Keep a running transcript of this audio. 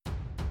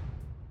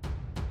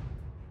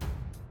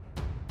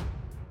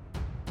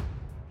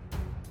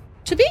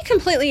To be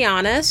completely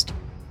honest,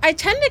 I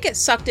tend to get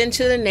sucked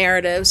into the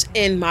narratives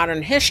in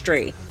modern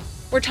history.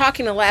 We're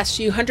talking the last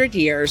few hundred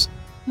years,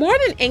 more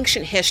than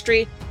ancient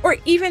history or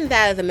even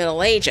that of the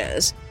Middle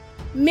Ages.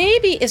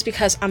 Maybe it's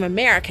because I'm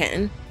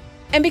American,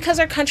 and because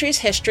our country's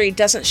history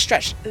doesn't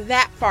stretch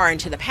that far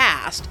into the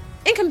past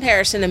in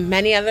comparison to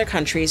many other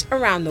countries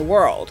around the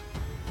world.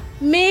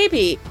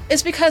 Maybe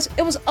it's because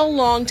it was a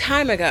long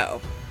time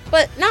ago,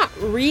 but not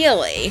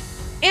really,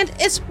 and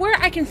it's where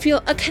I can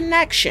feel a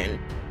connection,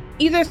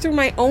 either through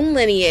my own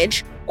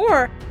lineage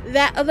or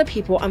that of the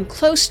people I'm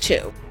close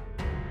to.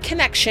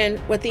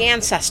 Connection with the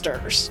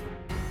ancestors.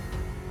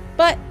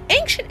 But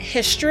ancient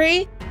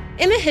history,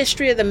 and the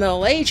history of the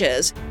Middle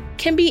Ages,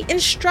 can be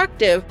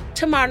instructive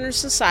to modern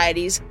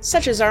societies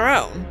such as our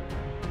own.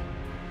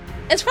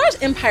 As far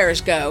as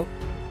empires go,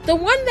 the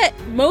one that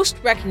most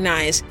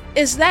recognize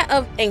is that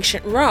of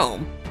ancient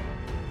Rome,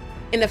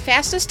 in the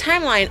fastest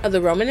timeline of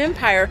the Roman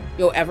Empire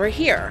you'll ever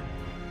hear.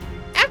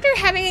 After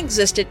having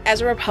existed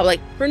as a republic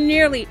for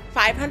nearly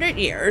 500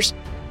 years,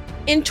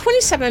 in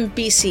 27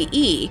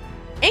 BCE,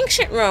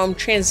 ancient Rome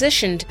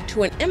transitioned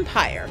to an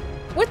empire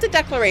with the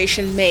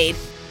declaration made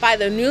by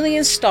the newly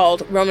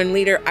installed Roman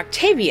leader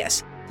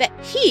Octavius that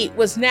he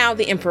was now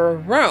the Emperor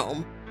of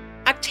Rome.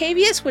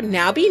 Octavius would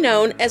now be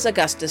known as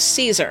Augustus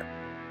Caesar,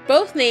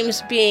 both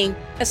names being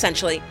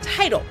essentially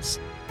titles.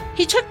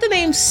 He took the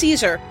name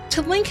Caesar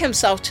to link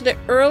himself to the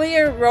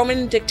earlier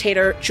Roman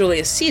dictator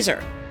Julius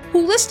Caesar,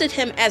 who listed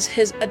him as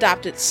his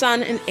adopted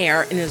son and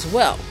heir in his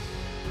will.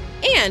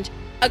 And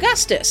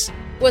Augustus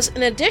was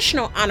an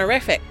additional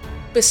honorific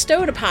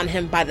bestowed upon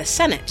him by the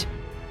Senate.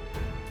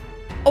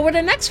 Over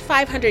the next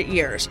 500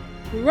 years,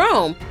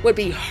 Rome would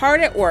be hard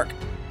at work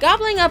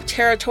gobbling up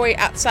territory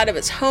outside of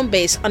its home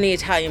base on the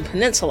Italian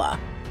peninsula.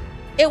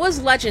 It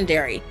was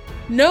legendary,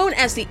 known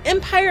as the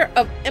Empire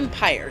of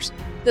Empires.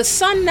 The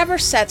sun never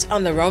sets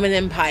on the Roman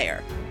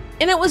Empire,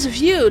 and it was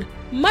viewed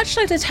much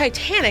like the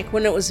Titanic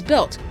when it was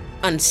built,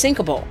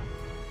 unsinkable.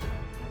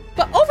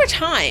 But over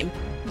time,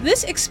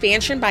 this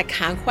expansion by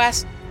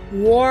conquest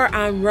wore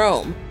on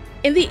Rome,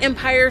 and the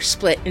empire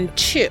split in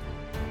two.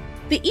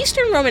 The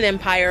Eastern Roman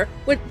Empire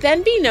would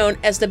then be known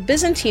as the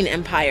Byzantine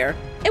Empire.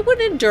 It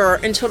would endure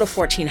until the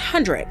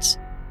 1400s.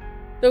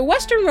 The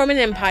Western Roman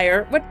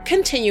Empire would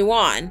continue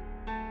on.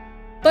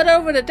 But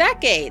over the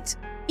decades,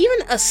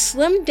 even a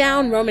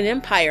slimmed-down Roman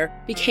Empire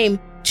became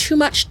too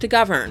much to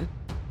govern.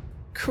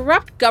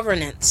 Corrupt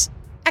governance,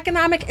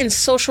 economic and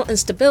social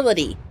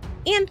instability,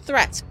 and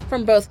threats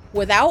from both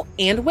without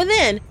and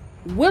within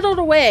whittled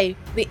away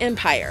the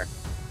empire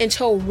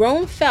until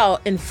Rome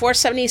fell in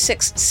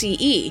 476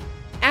 CE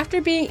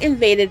after being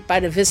invaded by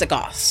the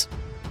Visigoths.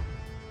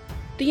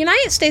 The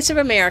United States of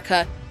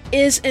America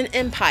is an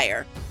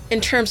empire. In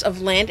terms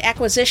of land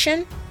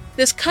acquisition,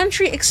 this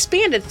country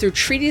expanded through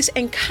treaties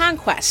and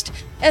conquest,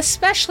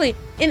 especially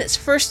in its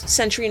first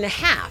century and a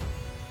half.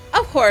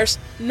 Of course,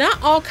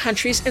 not all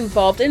countries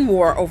involved in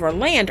war over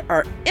land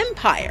are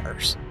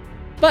empires.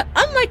 But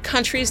unlike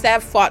countries that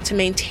have fought to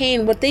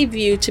maintain what they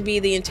view to be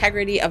the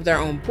integrity of their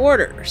own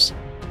borders,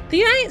 the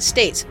United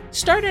States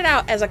started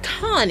out as a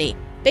colony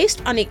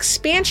based on the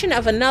expansion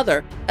of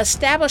another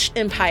established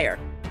empire,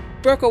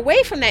 broke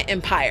away from that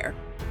empire,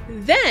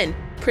 then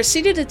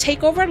proceeded to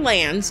take over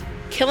lands,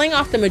 killing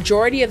off the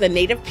majority of the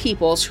native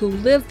peoples who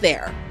lived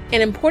there,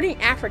 and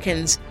importing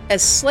Africans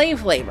as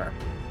slave labor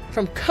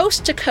from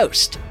coast to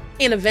coast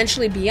and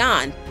eventually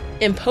beyond,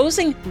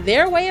 imposing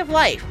their way of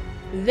life,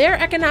 their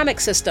economic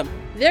system,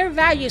 their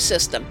value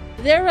system,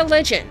 their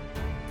religion.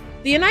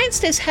 The United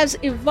States has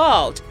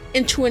evolved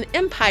into an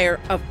empire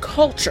of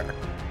culture.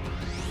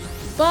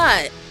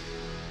 But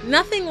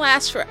nothing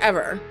lasts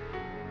forever.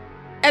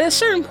 At a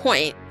certain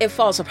point, it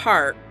falls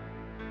apart.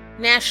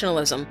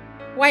 Nationalism,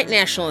 white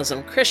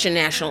nationalism, Christian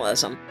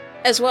nationalism,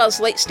 as well as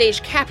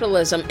late-stage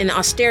capitalism and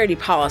austerity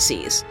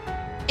policies.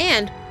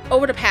 And,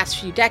 over the past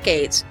few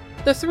decades,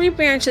 the three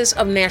branches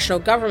of national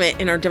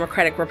government in our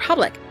democratic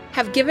republic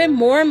have given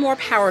more and more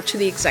power to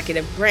the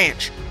executive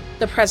branch,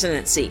 the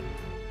presidency.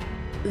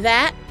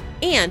 That,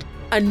 and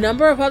a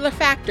number of other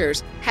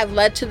factors, have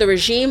led to the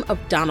regime of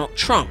Donald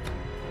Trump.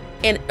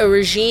 And a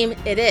regime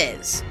it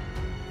is.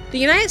 The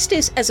United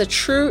States as a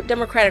true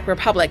democratic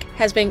republic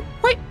has been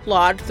quite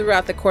flawed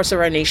throughout the course of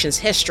our nation's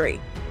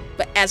history.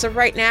 But as of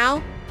right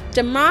now,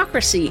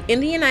 democracy in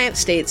the United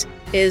States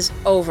is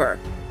over.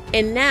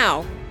 And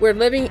now we're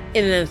living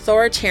in an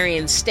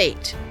authoritarian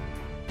state.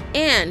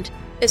 And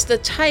it's the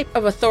type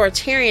of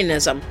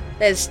authoritarianism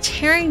that is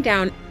tearing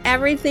down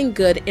everything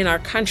good in our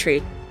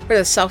country for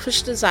the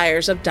selfish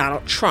desires of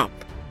Donald Trump.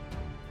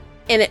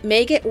 And it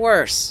may get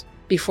worse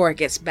before it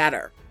gets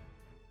better.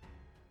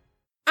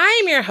 I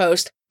am your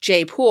host,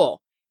 Jay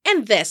Poole,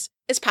 and this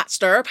is Pot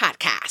Stirrer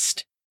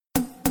Podcast.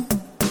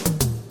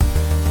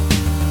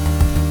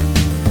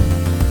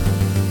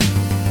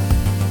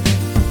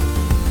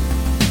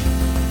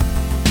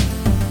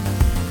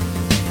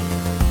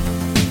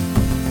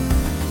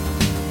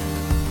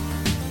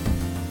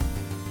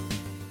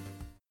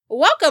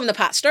 Welcome to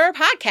Pot Stirrer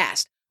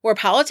Podcast, where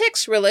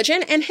politics,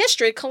 religion, and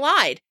history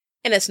collide,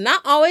 and it's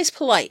not always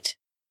polite.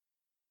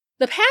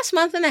 The past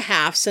month and a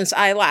half since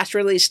I last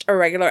released a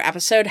regular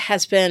episode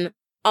has been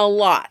a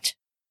lot.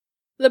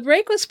 The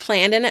break was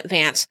planned in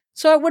advance,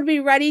 so I would be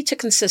ready to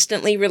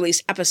consistently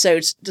release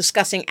episodes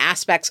discussing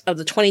aspects of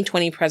the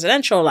 2020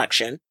 presidential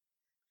election.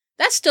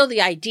 That's still the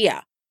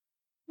idea.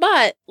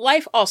 But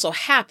life also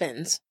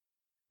happens.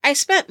 I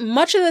spent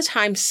much of the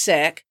time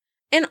sick,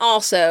 and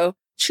also,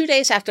 2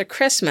 days after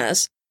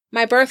Christmas,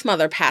 my birth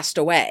mother passed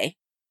away.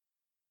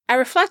 I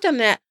reflect on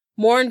that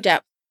more in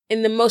depth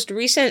in the most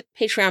recent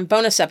Patreon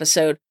bonus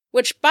episode,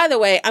 which, by the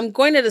way, I'm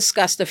going to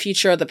discuss the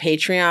future of the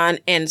Patreon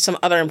and some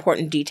other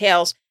important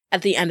details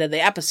at the end of the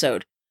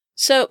episode,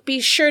 so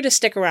be sure to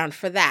stick around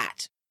for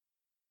that.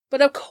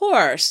 But of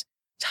course,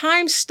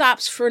 time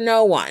stops for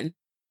no one.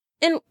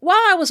 And while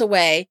I was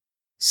away,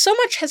 so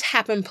much has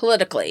happened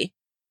politically.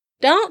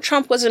 Donald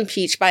Trump was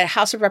impeached by the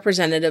House of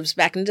Representatives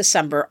back in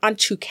December on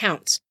 2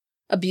 counts: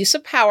 abuse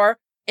of power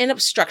and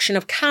obstruction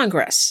of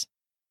Congress.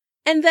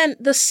 And then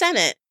the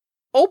Senate,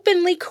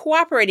 openly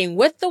cooperating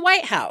with the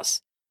White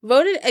House,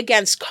 voted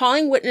against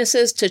calling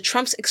witnesses to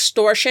Trump's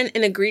extortion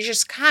and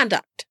egregious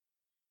conduct.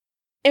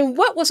 And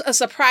what was a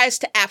surprise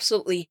to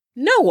absolutely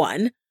no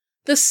one,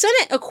 the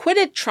Senate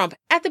acquitted Trump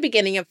at the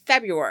beginning of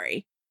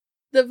February.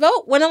 The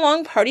vote went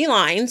along party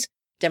lines,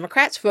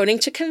 Democrats voting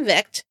to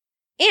convict,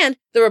 and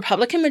the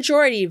Republican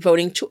majority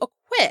voting to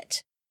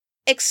acquit,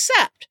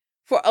 except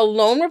for a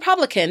lone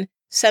Republican,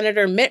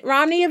 Senator Mitt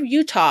Romney of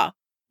Utah,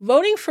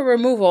 voting for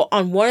removal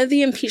on one of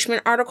the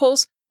impeachment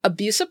articles,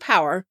 abuse of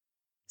power,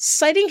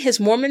 citing his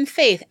Mormon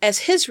faith as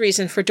his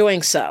reason for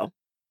doing so.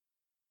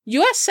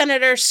 U.S.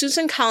 Senator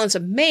Susan Collins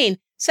of Maine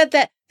said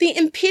that the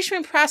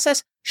impeachment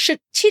process should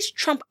teach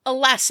Trump a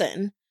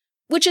lesson,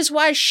 which is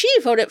why she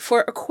voted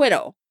for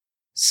acquittal.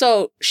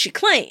 So she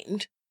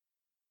claimed.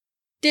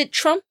 Did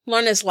Trump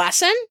learn his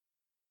lesson?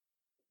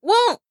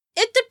 Well,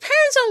 it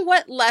depends on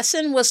what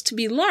lesson was to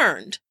be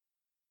learned.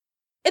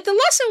 If the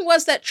lesson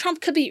was that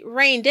Trump could be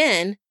reined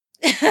in,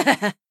 if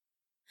it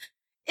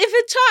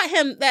taught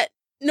him that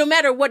no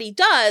matter what he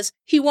does,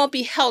 he won't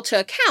be held to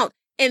account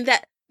and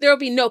that there will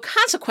be no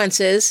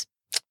consequences.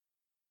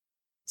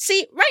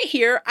 See, right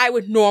here, I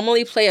would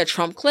normally play a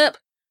Trump clip,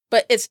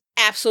 but it's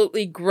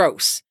absolutely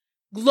gross.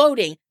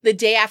 Gloating the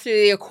day after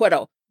the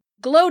acquittal,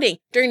 gloating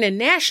during the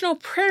National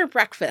Prayer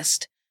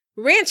Breakfast,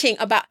 ranting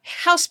about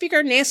House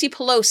Speaker Nancy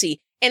Pelosi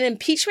and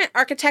impeachment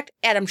architect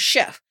Adam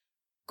Schiff.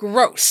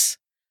 Gross.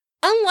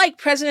 Unlike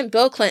President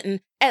Bill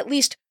Clinton, at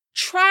least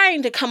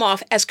trying to come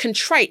off as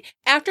contrite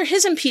after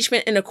his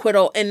impeachment and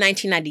acquittal in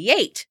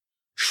 1998,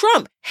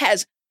 Trump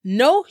has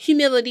no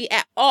humility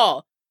at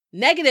all.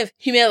 Negative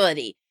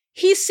humility.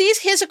 He sees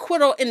his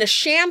acquittal in the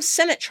sham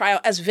Senate trial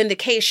as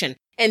vindication,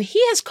 and he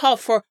has called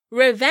for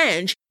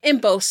revenge in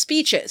both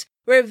speeches.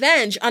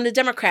 Revenge on the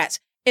Democrats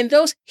and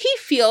those he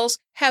feels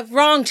have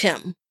wronged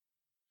him.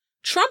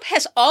 Trump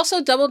has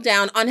also doubled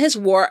down on his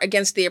war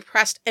against the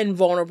oppressed and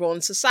vulnerable in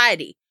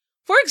society.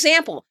 For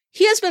example,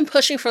 he has been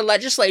pushing for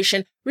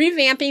legislation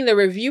revamping the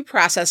review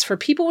process for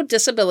people with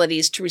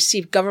disabilities to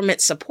receive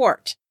government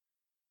support.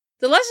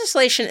 The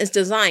legislation is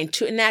designed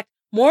to enact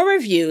more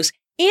reviews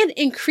and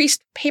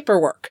increased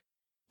paperwork,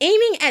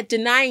 aiming at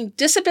denying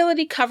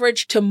disability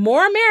coverage to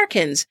more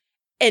Americans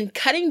and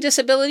cutting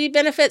disability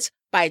benefits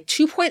by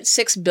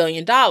 $2.6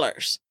 billion.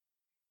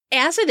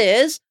 As it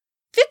is,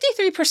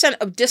 53%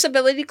 of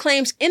disability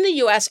claims in the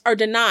U.S. are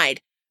denied,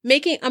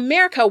 making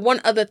America one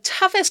of the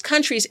toughest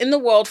countries in the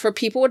world for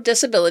people with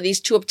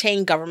disabilities to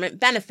obtain government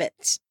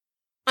benefits.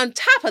 On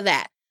top of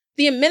that,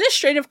 the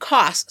administrative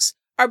costs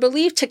are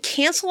believed to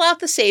cancel out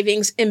the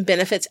savings in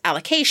benefits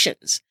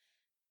allocations.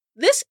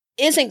 This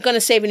isn't going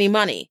to save any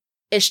money.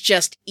 It's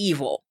just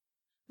evil.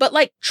 But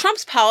like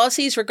Trump's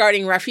policies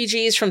regarding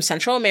refugees from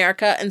Central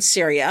America and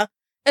Syria,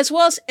 as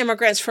well as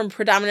immigrants from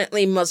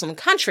predominantly Muslim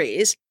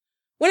countries,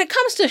 when it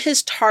comes to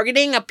his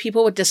targeting of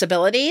people with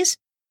disabilities,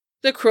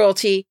 the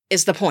cruelty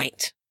is the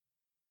point.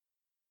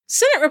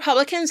 Senate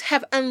Republicans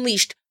have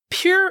unleashed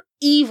pure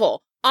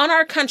evil on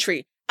our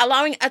country,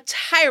 allowing a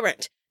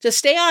tyrant to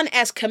stay on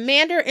as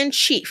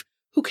commander-in-chief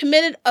who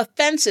committed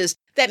offenses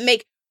that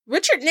make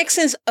Richard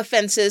Nixon's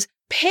offenses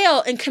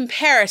pale in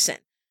comparison.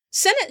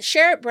 Senate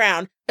Sherrod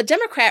Brown, a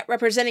Democrat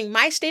representing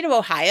my state of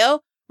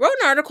Ohio, wrote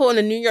an article in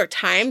the New York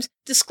Times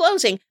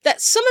disclosing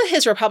that some of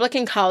his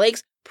Republican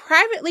colleagues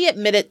privately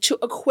admitted to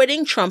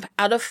acquitting Trump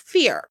out of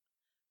fear.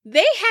 They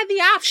had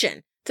the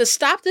option to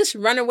stop this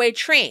runaway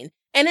train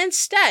and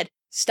instead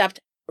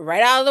stepped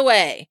right out of the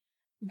way.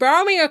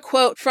 Borrowing a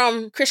quote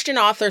from Christian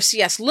author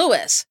C.S.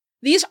 Lewis,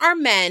 these are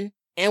men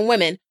and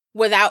women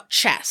without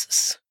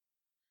chests.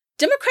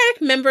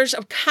 Democratic members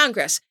of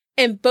Congress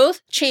in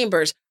both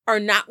chambers are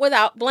not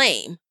without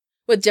blame,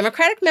 with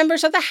Democratic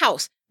members of the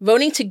House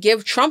voting to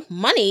give Trump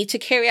money to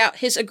carry out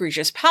his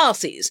egregious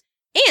policies,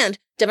 and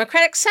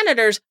Democratic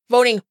senators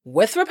voting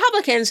with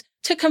Republicans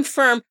to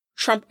confirm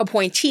Trump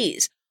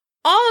appointees.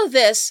 All of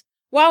this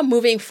while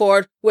moving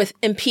forward with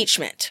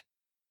impeachment.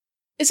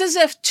 It's as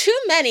if too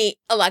many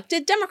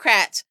elected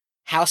Democrats,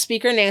 House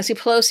Speaker Nancy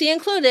Pelosi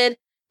included,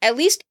 at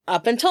least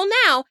up until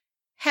now,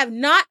 have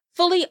not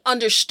fully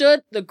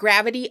understood the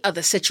gravity of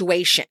the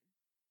situation.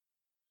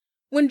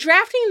 When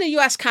drafting the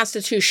U.S.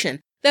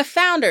 Constitution, the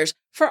founders,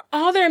 for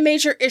all their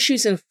major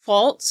issues and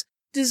faults,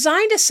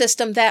 designed a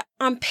system that,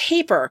 on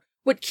paper,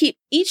 would keep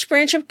each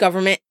branch of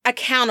government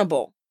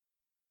accountable.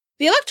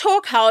 The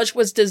Electoral College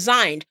was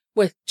designed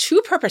with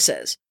two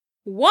purposes.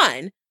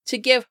 One, to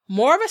give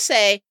more of a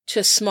say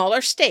to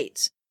smaller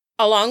states,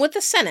 along with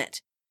the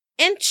Senate,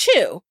 and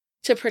two,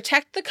 to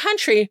protect the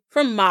country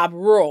from mob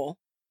rule.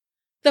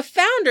 The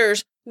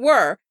founders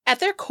were, at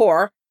their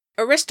core,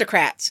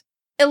 aristocrats,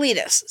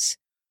 elitists,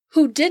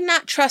 who did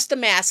not trust the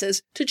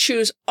masses to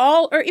choose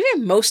all or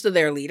even most of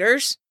their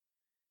leaders.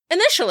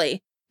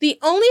 Initially, the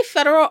only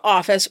federal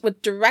office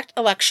with direct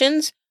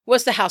elections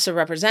was the House of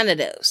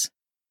Representatives.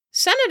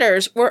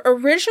 Senators were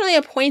originally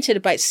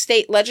appointed by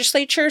state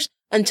legislatures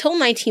until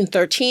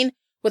 1913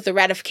 with the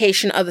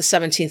ratification of the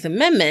 17th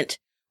Amendment,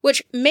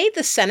 which made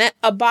the Senate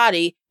a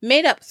body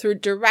made up through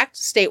direct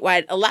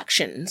statewide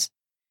elections.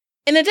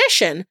 In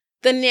addition,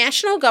 the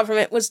national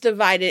government was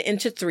divided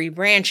into three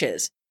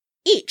branches,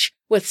 each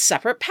with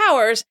separate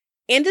powers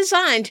and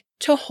designed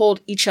to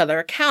hold each other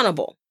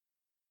accountable.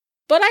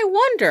 But I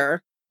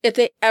wonder if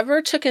they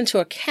ever took into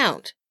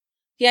account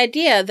the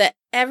idea that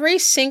every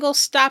single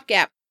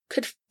stopgap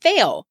could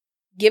fail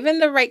given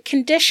the right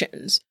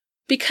conditions,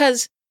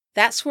 because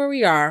that's where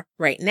we are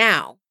right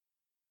now.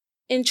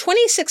 In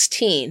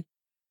 2016,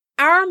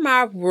 our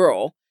mob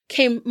rule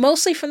came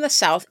mostly from the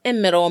South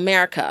and Middle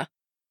America.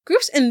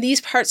 Groups in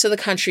these parts of the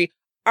country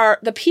are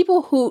the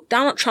people who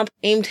Donald Trump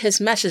aimed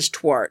his message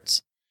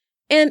towards,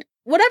 and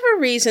whatever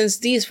reasons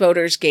these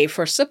voters gave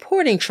for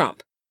supporting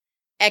Trump.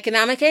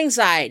 Economic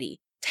anxiety,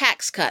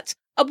 tax cuts,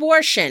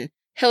 abortion,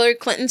 Hillary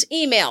Clinton's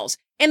emails,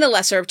 and the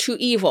lesser of two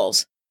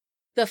evils.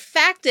 The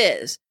fact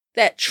is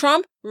that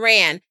Trump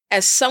ran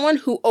as someone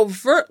who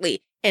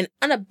overtly and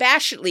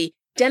unabashedly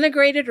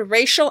denigrated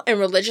racial and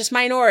religious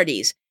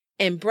minorities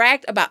and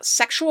bragged about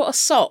sexual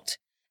assault,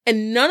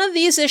 and none of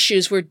these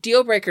issues were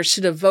deal breakers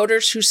to the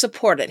voters who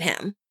supported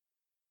him.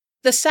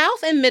 The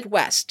South and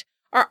Midwest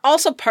are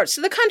also parts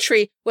of the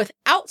country with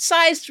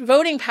outsized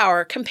voting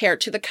power compared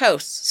to the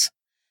coasts.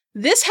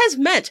 This has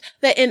meant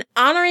that in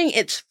honoring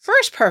its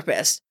first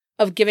purpose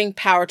of giving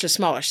power to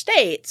smaller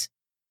states,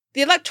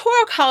 the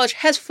Electoral College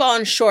has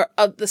fallen short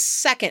of the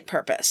second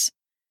purpose.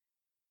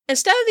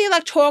 Instead of the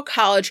Electoral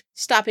College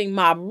stopping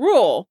mob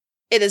rule,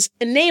 it has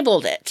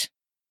enabled it.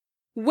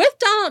 With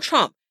Donald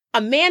Trump,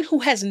 a man who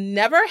has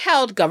never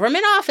held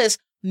government office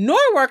nor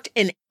worked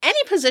in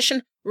any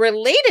position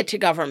related to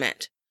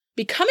government,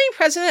 becoming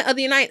President of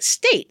the United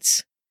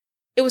States,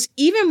 it was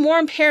even more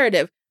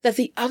imperative that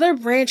the other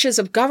branches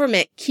of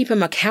government keep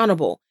him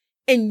accountable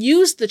and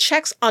use the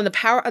checks on the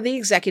power of the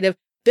executive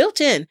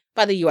built in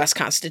by the U.S.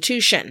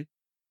 Constitution.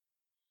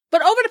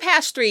 But over the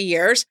past 3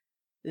 years,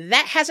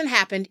 that hasn't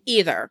happened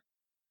either.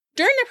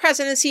 During the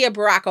presidency of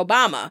Barack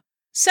Obama,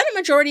 Senate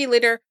Majority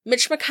Leader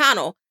Mitch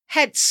McConnell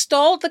had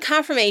stalled the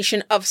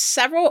confirmation of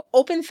several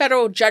open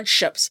federal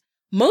judgeships,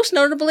 most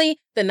notably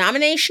the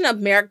nomination of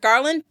Merrick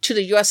Garland to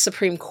the U.S.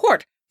 Supreme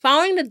Court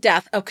following the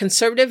death of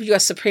conservative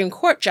U.S. Supreme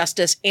Court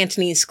Justice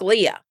Antonin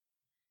Scalia.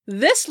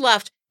 This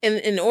left an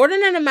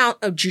inordinate amount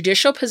of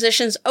judicial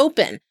positions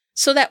open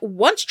so that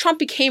once Trump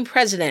became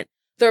president,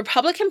 the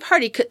Republican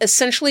Party could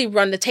essentially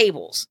run the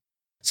tables.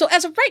 So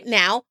as of right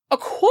now, a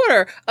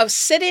quarter of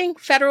sitting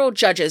federal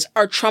judges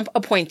are Trump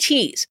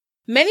appointees,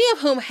 many of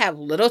whom have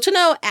little to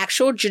no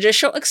actual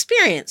judicial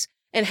experience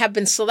and have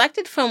been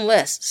selected from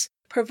lists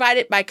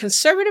provided by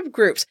conservative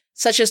groups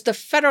such as the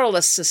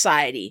Federalist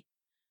Society,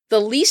 the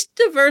least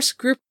diverse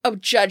group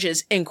of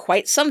judges in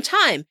quite some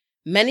time,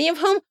 many of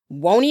whom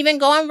won't even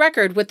go on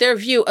record with their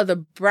view of the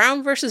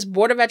Brown versus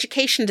Board of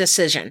Education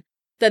decision,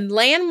 the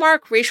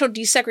landmark racial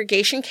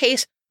desegregation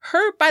case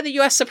heard by the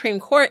U.S. Supreme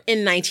Court in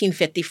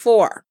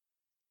 1954.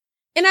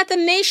 And at the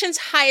nation's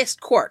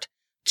highest court,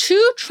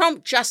 2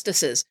 Trump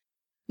justices,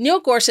 Neil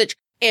Gorsuch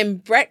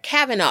and Brett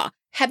Kavanaugh,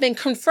 have been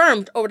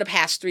confirmed over the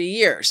past 3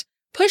 years,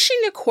 pushing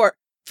the court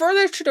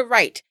further to the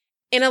right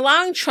and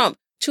allowing Trump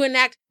to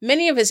enact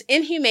many of his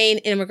inhumane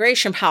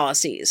immigration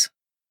policies.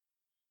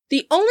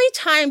 The only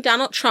time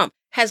Donald Trump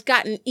has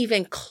gotten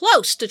even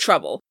close to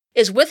trouble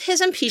is with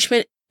his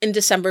impeachment in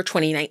December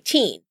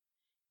 2019.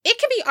 It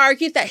can be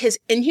argued that his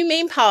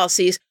inhumane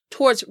policies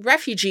towards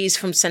refugees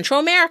from Central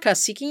America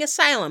seeking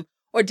asylum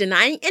or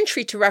denying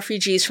entry to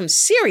refugees from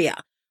Syria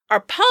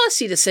are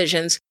policy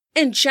decisions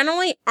and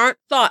generally aren't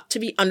thought to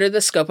be under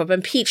the scope of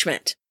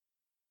impeachment.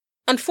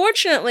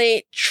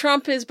 Unfortunately,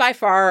 Trump is by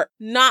far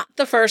not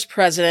the first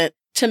president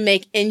to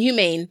make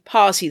inhumane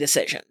policy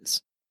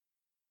decisions.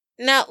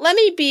 Now, let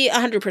me be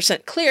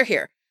 100% clear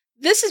here.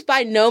 This is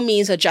by no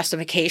means a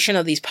justification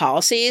of these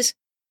policies.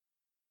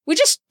 We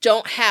just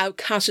don't have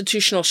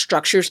constitutional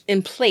structures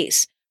in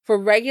place for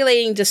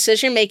regulating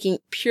decision-making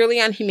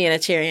purely on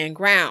humanitarian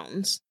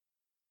grounds.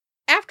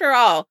 After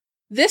all,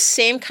 this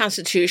same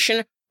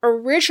Constitution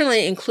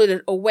originally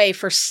included a way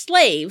for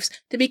slaves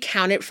to be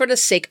counted for the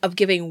sake of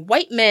giving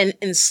white men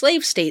in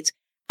slave states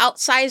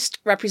outsized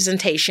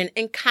representation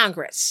in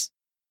Congress.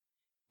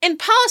 and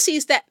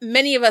policies that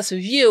many of us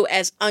view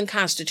as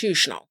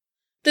unconstitutional.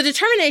 The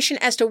determination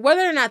as to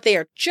whether or not they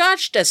are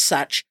judged as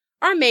such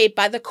are made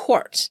by the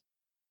courts.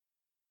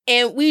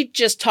 And we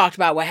just talked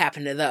about what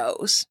happened to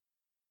those.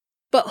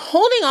 But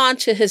holding on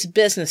to his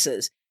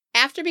businesses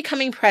after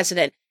becoming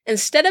president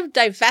instead of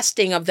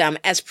divesting of them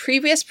as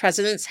previous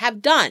presidents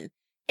have done,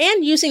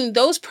 and using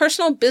those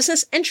personal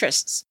business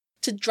interests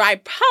to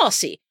drive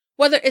policy,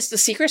 whether it's the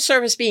Secret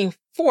Service being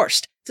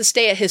forced to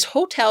stay at his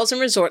hotels and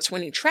resorts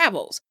when he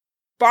travels,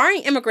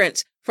 barring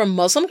immigrants from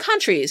Muslim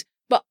countries,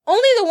 but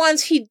only the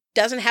ones he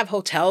doesn't have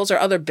hotels or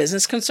other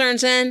business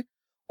concerns in,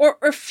 or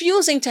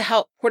refusing to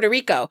help Puerto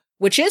Rico,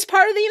 which is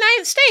part of the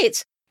United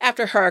States,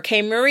 after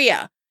Hurricane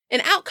Maria,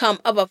 an outcome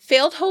of a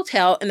failed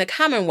hotel in the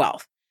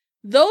Commonwealth.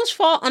 Those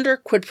fall under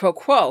quid pro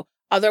quo,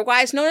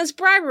 otherwise known as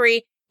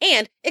bribery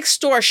and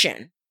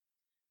extortion.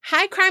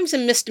 High crimes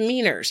and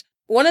misdemeanors,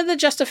 one of the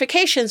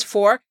justifications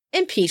for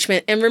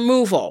impeachment and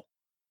removal.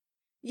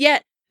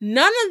 Yet,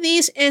 none of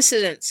these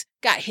incidents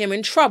got him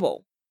in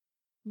trouble.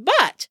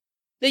 But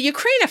the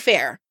Ukraine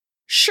affair,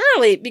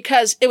 surely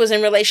because it was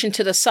in relation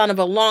to the son of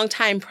a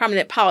longtime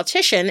prominent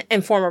politician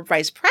and former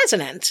vice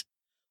president,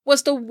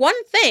 was the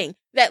one thing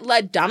that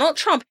led Donald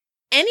Trump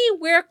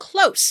anywhere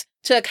close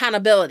to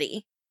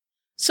accountability.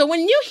 So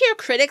when you hear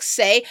critics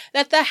say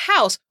that the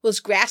House was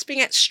grasping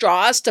at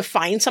straws to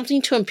find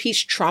something to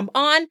impeach Trump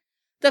on,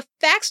 the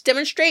facts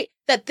demonstrate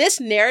that this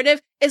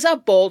narrative is a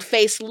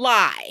bold-faced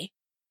lie.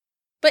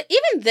 But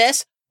even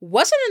this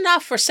wasn't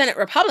enough for Senate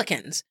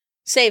Republicans,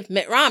 save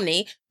Mitt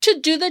Romney, to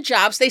do the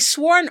jobs they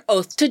swore an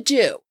oath to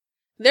do.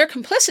 Their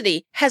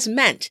complicity has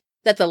meant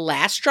that the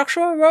last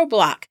structural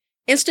roadblock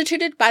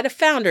instituted by the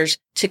founders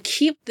to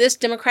keep this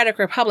democratic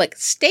republic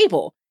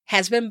stable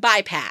has been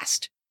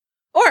bypassed.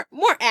 Or,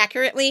 more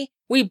accurately,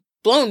 we've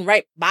blown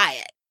right by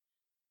it.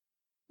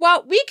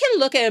 While we can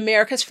look at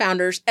America's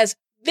founders as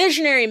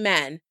visionary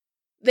men,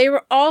 they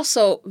were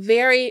also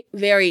very,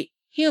 very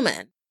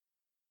human.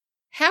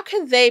 How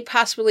could they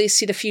possibly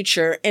see the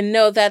future and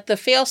know that the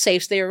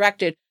fail-safes they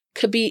erected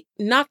could be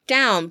knocked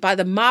down by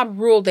the mob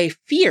rule they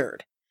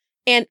feared,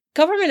 and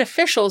government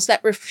officials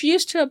that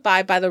refused to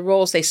abide by the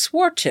rules they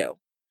swore to?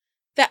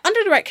 That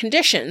under the right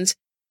conditions,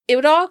 it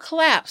would all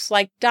collapse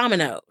like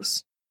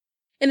dominoes.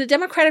 And the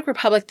democratic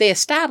republic they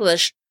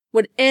established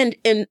would end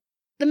in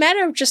the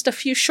matter of just a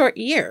few short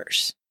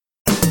years.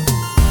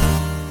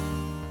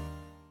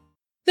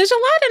 There's a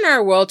lot in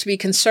our world to be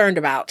concerned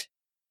about.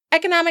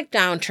 Economic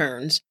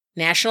downturns,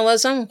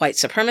 nationalism, white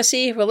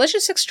supremacy,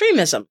 religious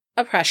extremism,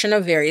 oppression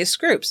of various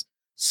groups,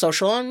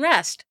 social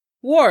unrest,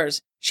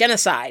 wars,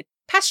 genocide,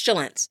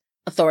 pestilence,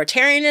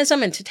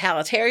 authoritarianism and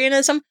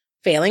totalitarianism,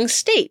 failing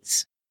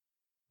states.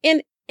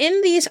 And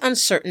in these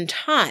uncertain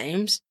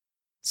times,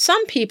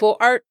 some people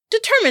are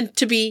determined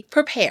to be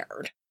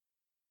prepared.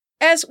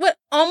 As what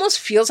almost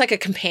feels like a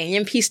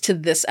companion piece to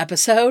this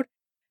episode,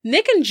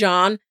 Nick and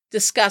John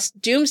discuss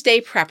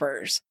doomsday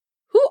preppers.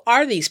 Who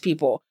are these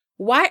people?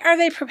 Why are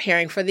they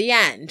preparing for the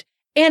end?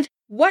 And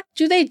what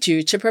do they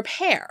do to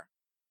prepare?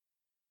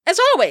 As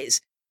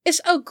always,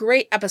 it's a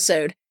great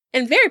episode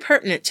and very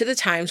pertinent to the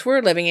times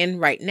we're living in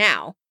right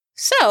now.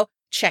 So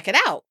check it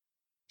out.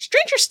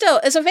 Stranger Still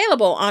is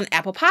available on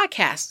Apple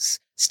Podcasts,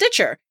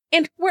 Stitcher,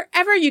 and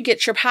wherever you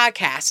get your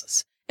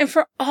podcasts. And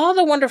for all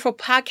the wonderful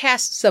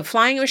podcasts of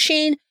Flying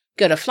Machine,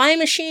 go to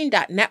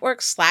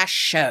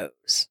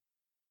flyingmachine.network/shows.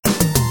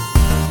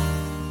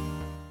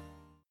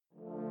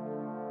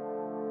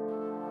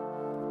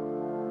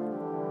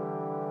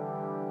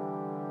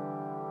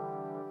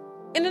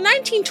 In the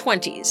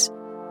 1920s,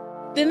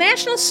 the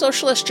National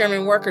Socialist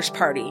German Workers'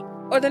 Party,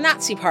 or the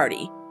Nazi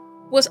Party,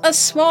 was a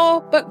small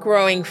but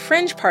growing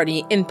fringe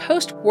party in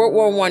post-World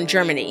War I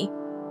Germany.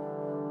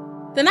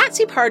 The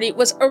Nazi Party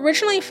was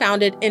originally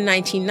founded in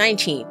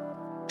 1919,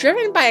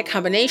 driven by a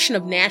combination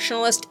of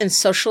nationalist and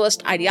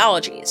socialist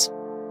ideologies.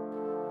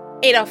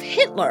 Adolf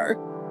Hitler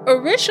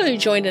originally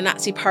joined the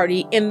Nazi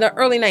Party in the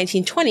early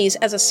 1920s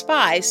as a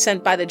spy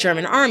sent by the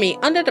German army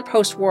under the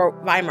post-war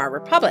Weimar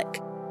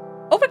Republic,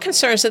 over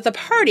concerns that the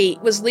party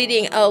was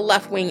leading a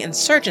left-wing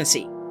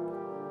insurgency.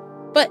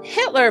 But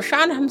Hitler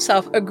found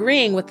himself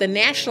agreeing with the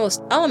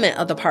nationalist element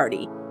of the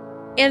party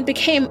and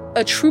became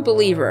a true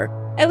believer,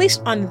 at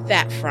least on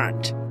that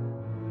front.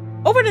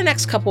 Over the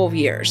next couple of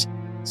years,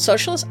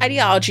 socialist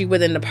ideology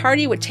within the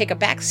party would take a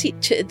backseat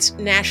to its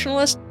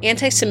nationalist,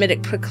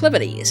 anti-Semitic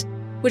proclivities,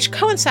 which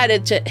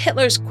coincided to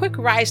Hitler's quick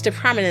rise to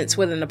prominence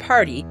within the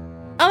party,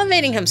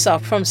 elevating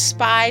himself from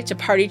spy to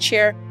party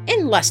chair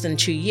in less than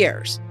 2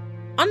 years,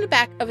 on the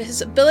back of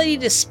his ability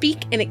to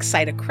speak and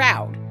excite a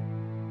crowd.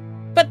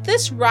 But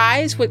this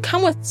rise would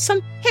come with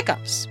some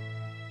hiccups.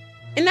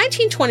 In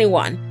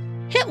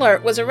 1921, Hitler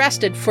was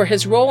arrested for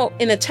his role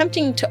in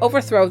attempting to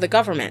overthrow the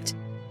government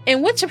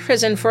and went to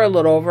prison for a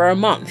little over a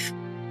month.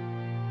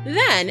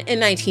 Then, in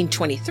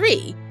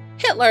 1923,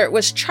 Hitler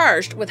was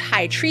charged with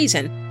high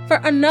treason for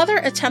another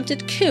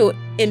attempted coup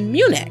in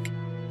Munich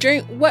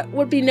during what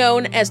would be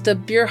known as the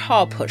Beer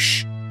Hall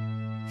Putsch.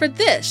 For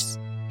this,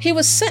 he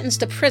was sentenced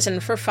to prison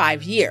for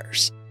 5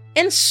 years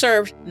and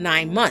served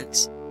 9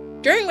 months.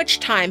 during which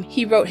time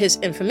he wrote his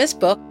infamous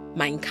book,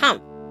 Mein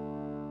Kampf.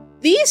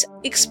 These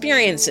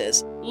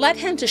experiences led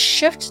him to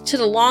shift to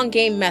the long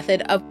game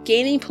method of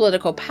gaining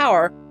political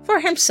power for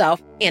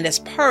himself and his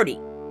party.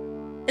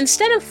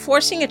 Instead of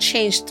forcing a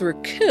change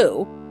through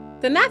coup,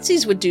 the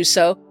Nazis would do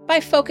so by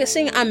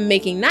focusing on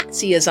making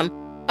Nazism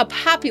a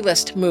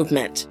populist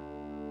movement.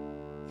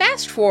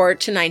 Fast forward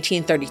to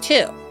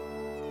 1932.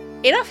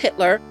 Adolf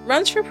Hitler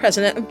runs for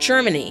president of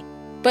Germany,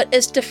 but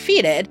is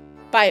defeated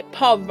by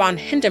Paul von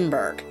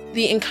Hindenburg,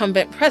 the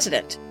incumbent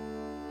president.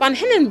 Von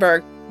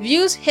Hindenburg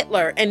views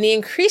Hitler and the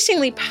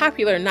increasingly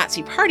popular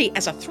Nazi Party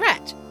as a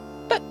threat,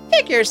 but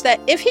figures that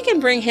if he can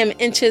bring him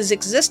into his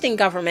existing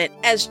government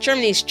as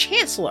Germany's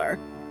chancellor,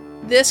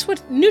 this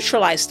would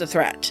neutralize the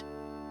threat.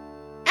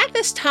 At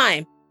this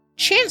time,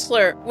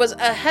 chancellor was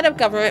a head of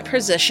government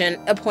position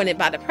appointed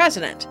by the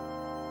president.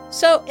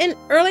 So in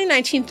early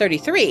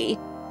 1933,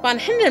 von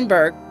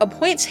Hindenburg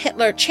appoints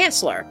Hitler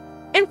chancellor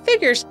and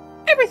figures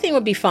everything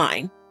would be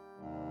fine.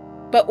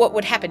 But what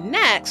would happen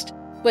next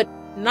would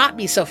not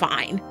be so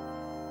fine.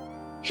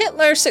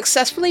 Hitler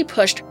successfully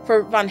pushed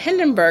for von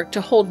Hindenburg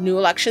to hold new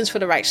elections for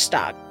the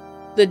Reichstag,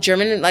 the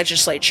German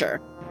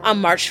legislature,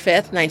 on March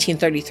 5,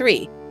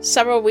 1933,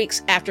 several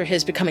weeks after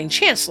his becoming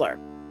chancellor.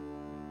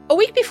 A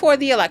week before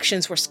the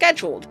elections were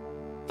scheduled,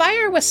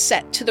 fire was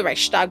set to the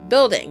Reichstag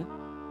building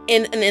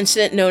in an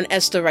incident known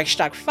as the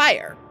Reichstag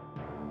Fire.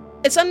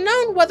 It's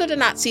unknown whether the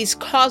Nazis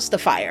caused the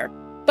fire,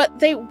 but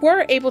they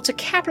were able to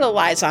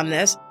capitalize on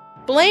this,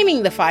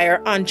 blaming the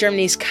fire on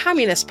Germany's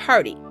Communist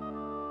Party.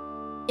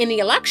 In the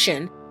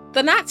election,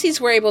 the Nazis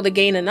were able to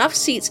gain enough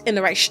seats in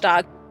the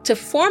Reichstag to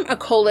form a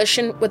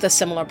coalition with a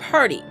similar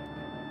party.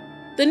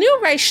 The new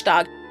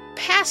Reichstag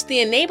passed the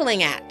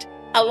Enabling Act,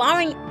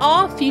 allowing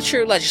all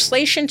future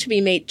legislation to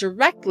be made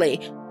directly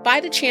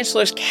by the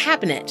Chancellor's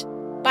cabinet,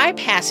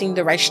 bypassing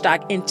the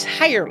Reichstag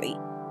entirely,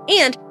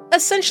 and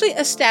essentially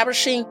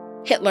establishing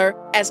Hitler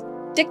as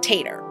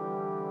dictator.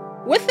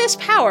 With this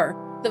power,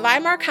 the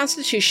Weimar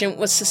Constitution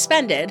was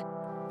suspended,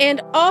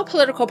 and all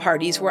political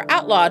parties were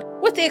outlawed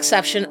with the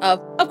exception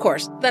of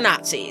course, the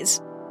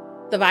Nazis.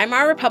 The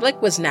Weimar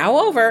Republic was now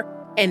over,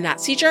 and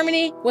Nazi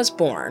Germany was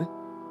born.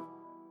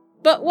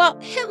 But while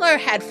Hitler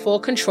had full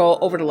control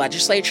over the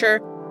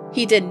legislature,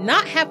 he did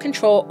not have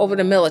control over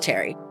the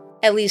military,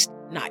 at least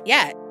not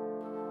yet.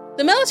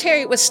 The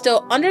military was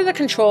still under the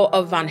control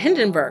of von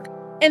Hindenburg,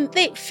 and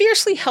they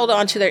fiercely held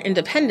on to their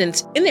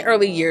independence in the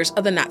early years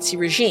of the Nazi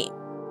regime.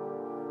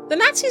 The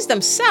Nazis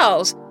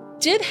themselves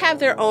did have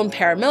their own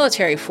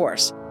paramilitary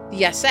force,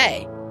 the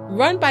SA,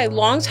 run by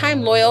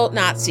longtime loyal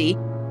Nazi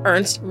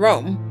Ernst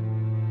Röhm.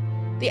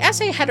 The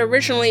SA had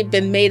originally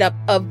been made up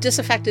of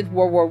disaffected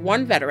World War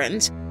I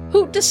veterans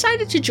who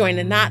decided to join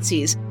the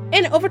Nazis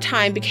and over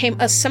time became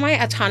a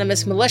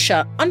semi-autonomous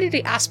militia under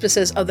the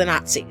auspices of the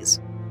Nazis.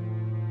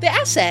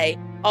 The SA,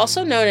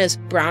 also known as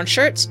brown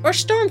shirts or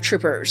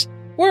stormtroopers,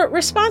 were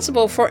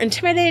responsible for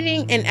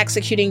intimidating and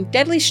executing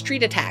deadly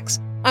street attacks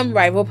on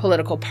rival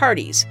political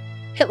parties,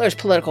 Hitler's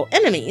political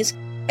enemies,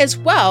 as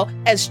well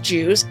as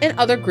Jews and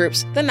other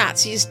groups the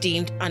Nazis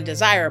deemed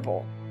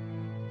undesirable.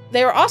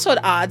 They were also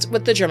at odds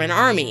with the German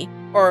army,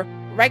 or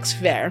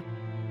Reichswehr.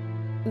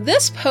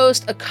 This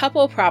posed a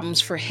couple problems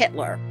for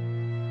Hitler.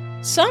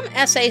 Some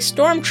SA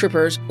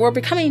stormtroopers were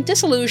becoming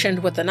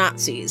disillusioned with the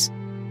Nazis.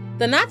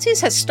 The Nazis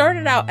had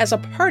started out as a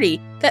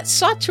party that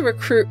sought to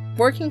recruit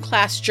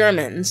working-class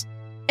Germans,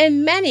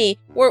 and many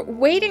were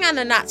waiting on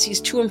the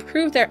Nazis to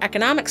improve their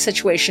economic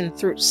situation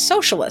through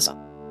socialism.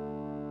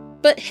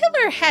 But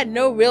Hitler had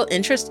no real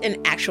interest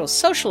in actual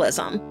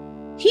socialism.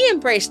 He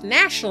embraced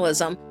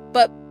nationalism,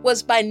 but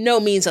was by no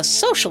means a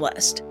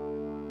socialist.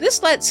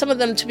 This led some of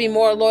them to be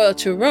more loyal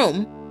to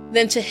Röhm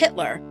than to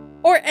Hitler,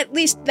 or at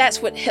least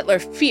that's what Hitler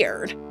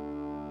feared.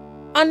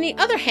 On the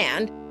other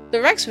hand, the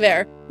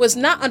Reichswehr was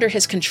not under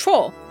his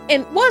control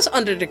and was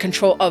under the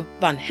control of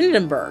von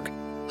Hindenburg,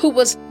 who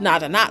was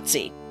not a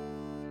Nazi.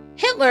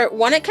 Hitler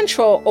wanted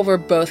control over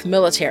both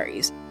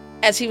militaries,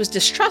 as he was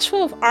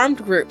distrustful of armed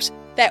groups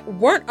that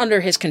weren't under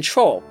his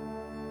control.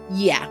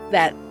 Yeah,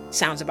 that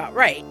sounds about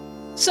right.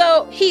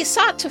 So he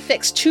sought to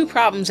fix two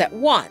problems at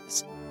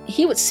once.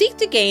 He would seek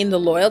to gain the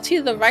loyalty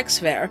of the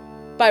Reichswehr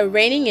by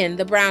reining in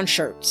the brown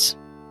shirts.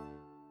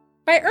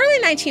 By early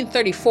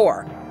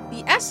 1934,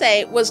 the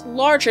SA was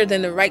larger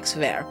than the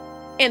Reichswehr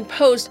and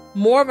posed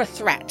more of a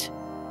threat.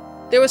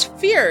 There was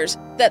fears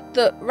that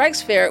the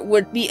Reichswehr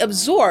would be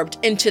absorbed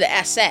into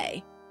the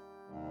SA.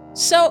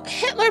 So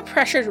Hitler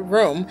pressured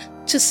Röhm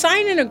to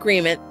sign an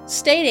agreement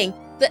stating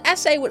the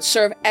SA would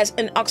serve as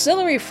an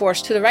auxiliary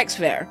force to the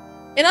Reichswehr.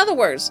 In other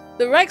words,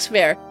 the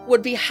Reichswehr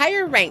would be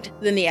higher ranked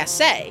than the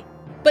SA.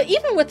 But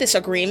even with this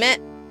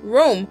agreement,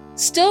 Röhm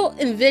still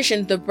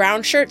envisioned the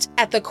brown shirts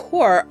at the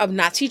core of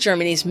Nazi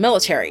Germany's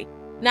military,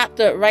 not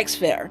the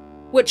Reichswehr,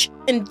 which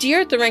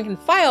endeared the rank and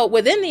file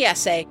within the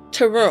SA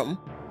to Röhm.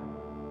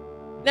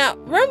 Now,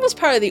 Röhm was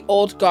part of the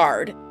old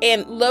guard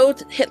and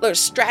loathed Hitler's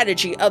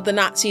strategy of the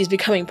Nazis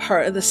becoming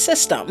part of the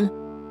system.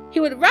 He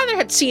would rather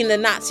have seen the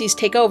Nazis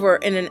take over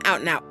in an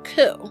out-and-out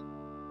coup.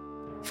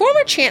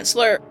 Former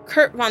Chancellor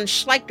Kurt von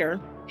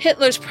Schleicher,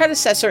 Hitler's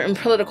predecessor and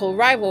political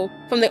rival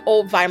from the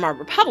old Weimar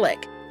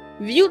Republic,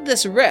 viewed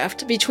this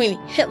rift between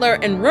Hitler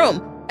and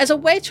Rome as a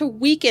way to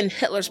weaken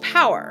Hitler's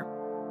power.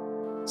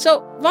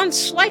 So von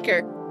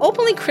Schleicher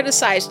openly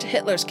criticized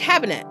Hitler's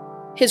cabinet,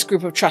 his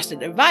group of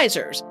trusted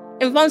advisors,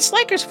 and von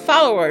Schleicher's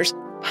followers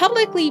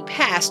publicly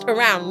passed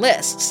around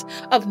lists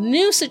of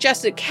new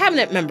suggested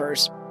cabinet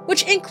members,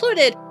 which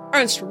included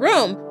Ernst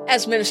Röhm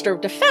as Minister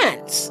of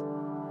Defense.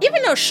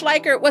 Even though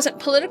Schleicher wasn't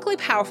politically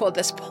powerful at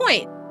this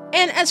point,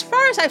 and as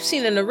far as I've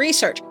seen in the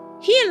research,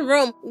 he and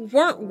Röhm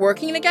weren't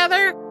working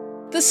together,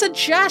 the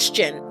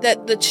suggestion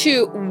that the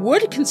two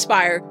would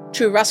conspire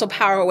to wrestle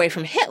power away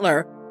from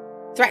Hitler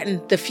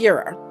threatened the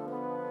Fuhrer.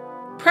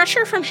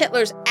 Pressure from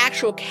Hitler's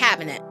actual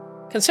cabinet,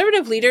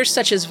 conservative leaders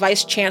such as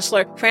Vice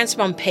Chancellor Franz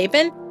von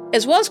Papen,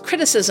 as well as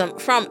criticism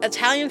from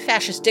Italian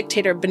fascist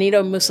dictator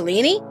Benito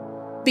Mussolini,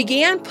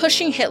 began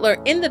pushing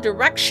Hitler in the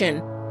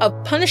direction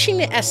of punishing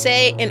the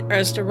SA and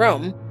Ernst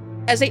Röhm,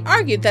 as they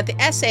argued that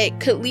the SA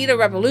could lead a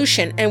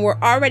revolution and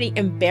were already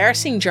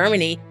embarrassing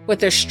Germany with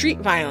their street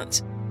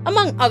violence,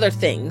 among other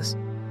things.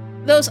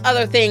 Those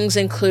other things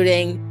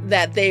including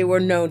that they were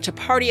known to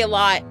party a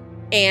lot,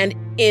 and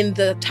in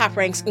the top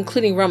ranks,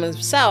 including Röhm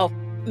himself,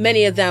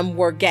 many of them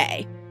were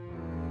gay.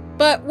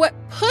 But what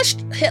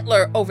pushed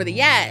Hitler over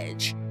the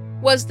edge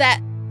was that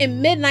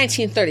in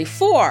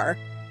mid-1934,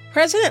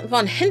 President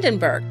von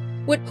Hindenburg,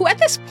 who at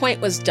this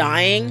point was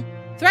dying,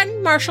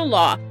 threatened martial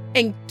law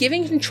and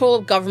giving control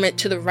of government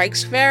to the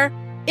Reichswehr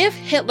if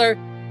Hitler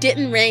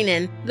didn't rein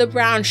in the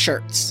brown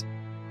shirts.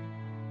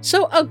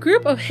 So a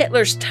group of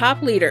Hitler's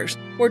top leaders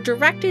were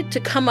directed to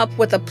come up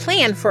with a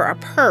plan for a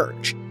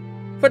purge,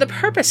 for the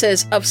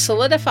purposes of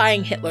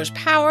solidifying Hitler's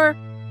power,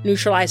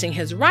 neutralizing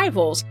his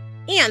rivals,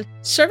 and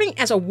serving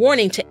as a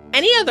warning to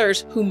any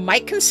others who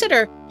might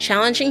consider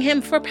challenging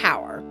him for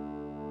power.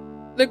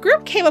 The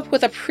group came up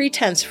with a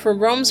pretense for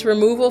Röhm's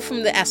removal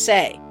from the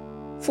SA,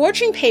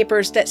 forging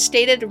papers that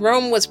stated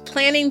Röhm was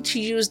planning to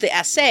use the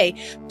SA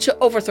to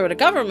overthrow the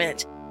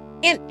government,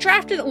 and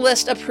drafted a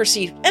list of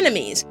perceived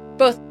enemies,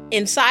 both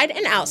inside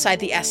and outside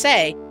the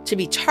SA, to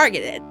be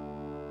targeted.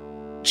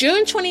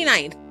 June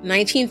 29,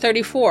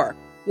 1934,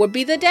 would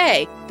be the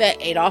day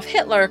that Adolf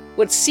Hitler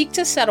would seek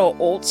to settle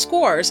old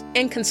scores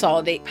and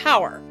consolidate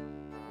power.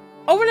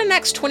 Over the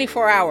next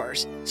 24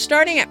 hours,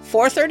 starting at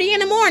 4:30 in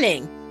the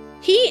morning,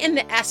 he and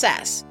the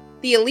SS,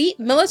 the elite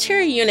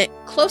military unit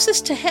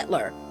closest to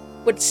Hitler,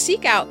 would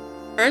seek out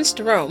Ernst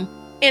Röhm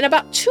and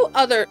about 2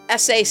 other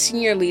SA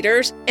senior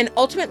leaders and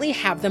ultimately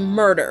have them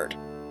murdered.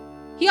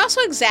 He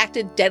also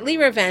exacted deadly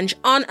revenge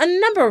on a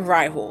number of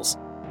rivals,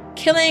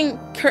 killing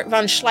Kurt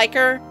von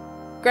Schleicher,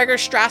 Gregor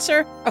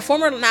Strasser, a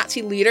former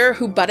Nazi leader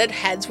who butted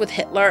heads with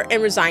Hitler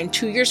and resigned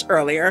 2 years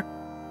earlier,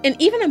 and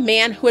even a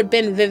man who had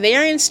been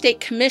Bavarian state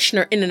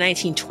commissioner in the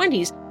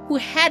 1920s who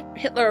had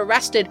Hitler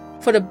arrested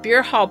for the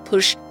beer hall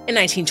push in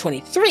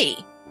 1923.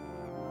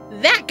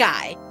 That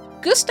guy,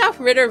 Gustav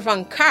Ritter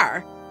von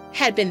Kahr,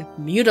 had been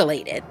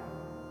mutilated.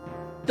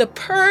 The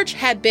purge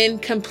had been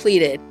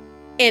completed,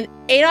 and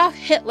Adolf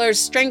Hitler's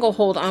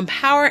stranglehold on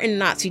power in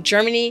Nazi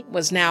Germany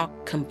was now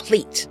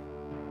complete.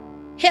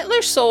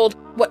 Hitler sold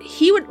what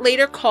he would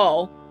later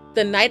call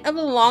the Night of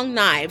the Long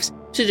Knives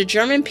to the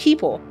German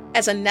people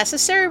as a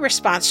necessary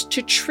response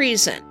to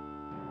treason.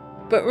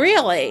 But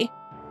really,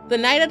 the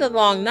Night of the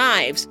Long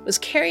Knives was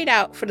carried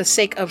out for the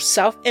sake of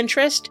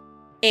self-interest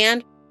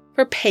and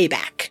for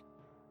payback.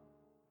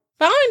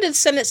 Following the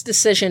Senate's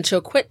decision to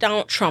acquit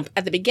Donald Trump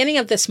at the beginning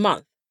of this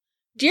month,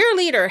 Dear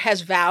Leader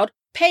has vowed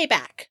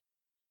payback.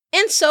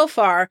 And so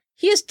far,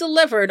 he has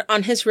delivered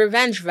on his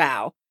revenge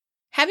vow,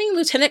 having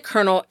Lieutenant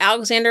Colonel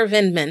Alexander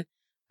Vindman,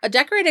 a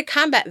decorated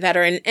combat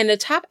veteran and a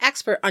top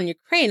expert on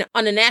Ukraine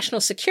on the National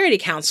Security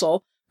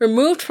Council,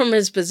 removed from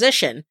his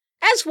position,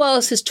 as well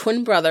as his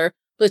twin brother,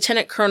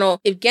 Lieutenant Colonel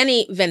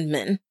Evgeny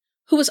Vindman,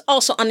 who was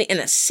also on the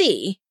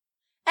NSC,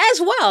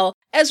 as well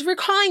as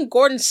recalling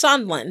Gordon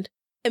Sondland,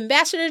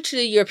 ambassador to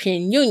the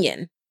European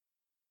Union.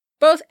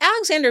 Both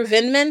Alexander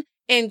Vindman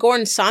and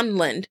Gordon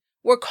Sondland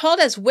were called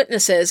as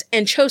witnesses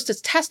and chose to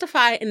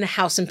testify in the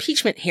House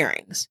impeachment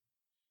hearings.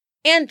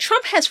 And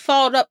Trump has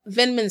followed up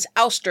Vindman's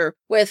ouster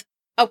with,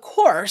 of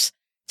course,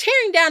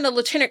 tearing down the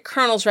lieutenant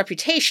colonel's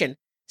reputation,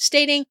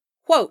 stating,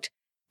 quote,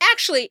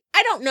 "Actually,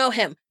 I don't know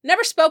him,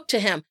 never spoke to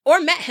him, or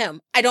met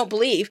him, I don't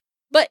believe,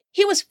 but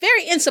he was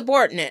very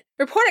insubordinate,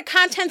 reported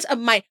contents of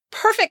my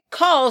perfect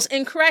calls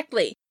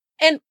incorrectly,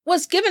 and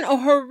was given a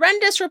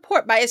horrendous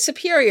report by his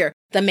superior,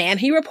 the man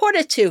he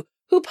reported to,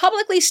 who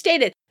publicly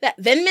stated that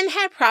Vindman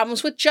had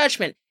problems with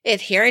judgment,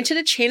 adhering to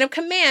the chain of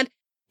command,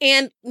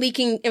 and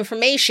leaking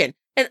information.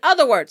 In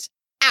other words,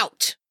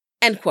 out,"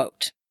 end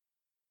quote.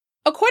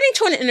 According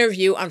to an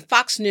interview on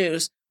Fox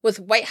News with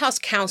White House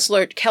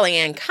counselor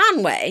Kellyanne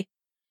Conway,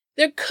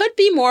 there could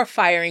be more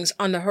firings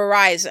on the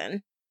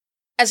horizon.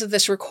 As of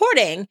this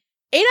recording,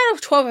 8 out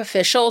of 12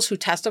 officials who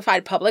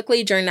testified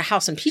publicly during the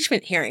House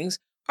impeachment hearings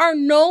are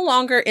no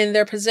longer in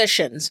their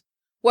positions,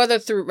 whether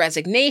through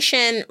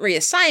resignation,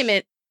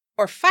 reassignment,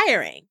 or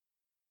firing.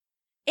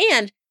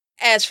 And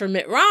As for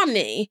Mitt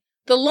Romney,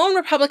 the lone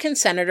Republican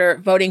senator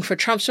voting for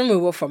Trump's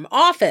removal from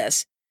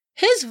office,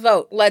 his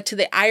vote led to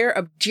the ire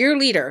of dear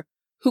leader,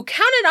 who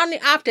counted on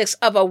the optics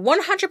of a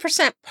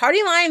 100%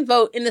 party line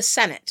vote in the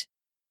Senate.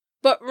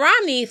 But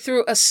Romney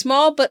threw a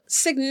small but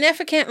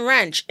significant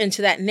wrench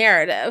into that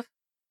narrative.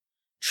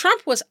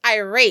 Trump was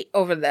irate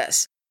over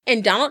this,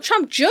 and Donald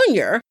Trump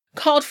Jr.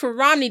 called for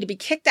Romney to be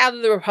kicked out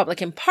of the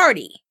Republican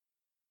Party.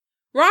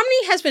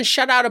 Romney has been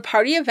shut out of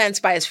party events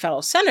by his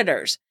fellow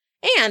senators,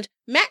 and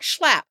Matt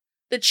Schlapp,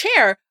 the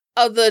chair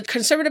of the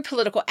Conservative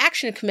Political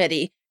Action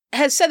Committee,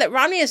 has said that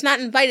Romney is not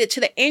invited to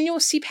the annual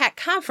CPAC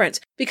conference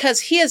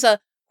because he is a,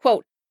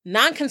 quote,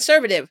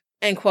 non-conservative,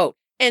 end quote,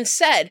 and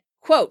said,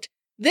 quote,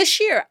 this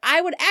year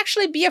I would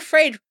actually be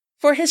afraid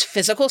for his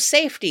physical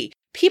safety.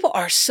 People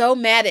are so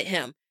mad at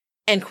him,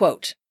 end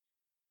quote.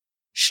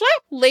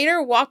 Schlapp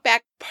later walked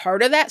back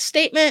part of that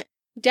statement,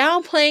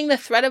 downplaying the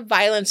threat of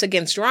violence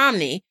against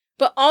Romney,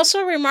 but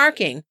also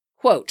remarking,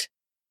 quote,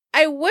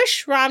 I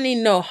wish Romney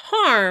no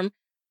harm.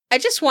 I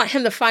just want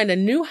him to find a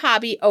new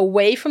hobby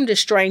away from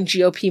destroying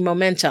GOP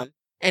momentum,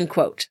 end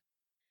quote.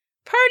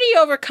 Party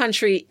over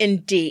country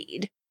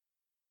indeed.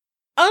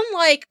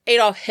 Unlike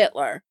Adolf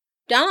Hitler,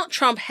 Donald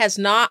Trump has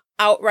not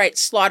outright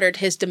slaughtered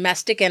his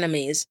domestic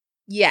enemies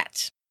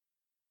yet,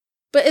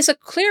 but is a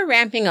clear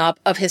ramping up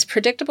of his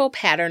predictable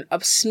pattern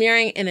of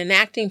smearing and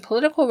enacting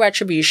political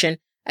retribution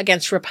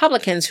against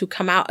Republicans who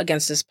come out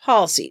against his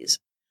policies,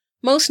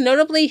 most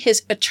notably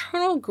his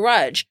eternal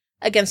grudge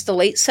against the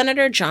late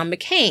Senator John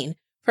McCain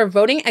for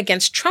voting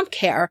against Trump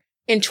Care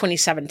in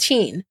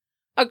 2017,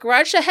 a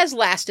grudge that has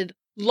lasted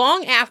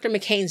long after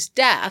McCain's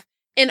death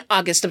in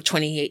August of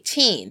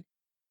 2018.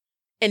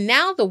 And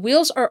now the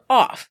wheels are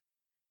off,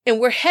 and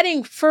we're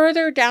heading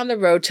further down the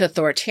road to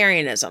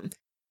authoritarianism.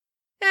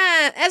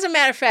 As a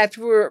matter of fact,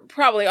 we're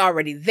probably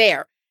already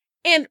there.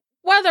 And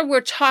whether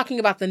we're talking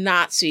about the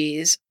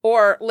Nazis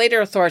or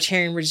later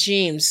authoritarian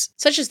regimes,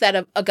 such as that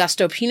of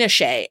Augusto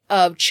Pinochet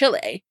of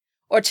Chile,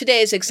 or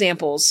today's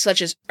examples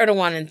such as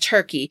Erdogan in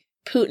Turkey,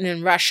 Putin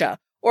in Russia,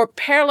 or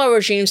parallel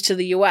regimes to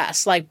the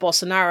US like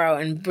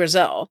Bolsonaro in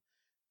Brazil,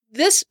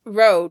 this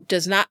road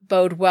does not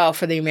bode well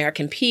for the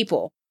American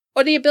people,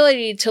 or the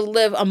ability to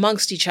live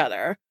amongst each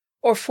other,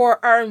 or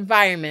for our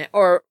environment,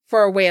 or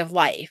for our way of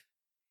life.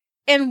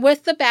 And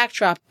with the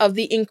backdrop of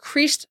the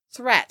increased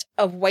threat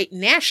of white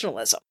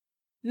nationalism,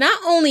 not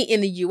only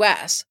in the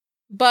US,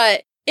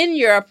 but in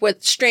Europe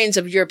with strains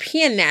of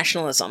European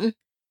nationalism,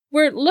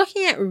 we're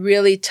looking at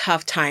really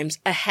tough times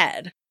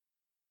ahead.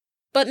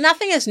 But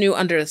nothing is new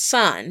under the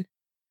sun.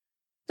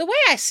 The way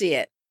I see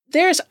it,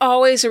 there's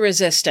always a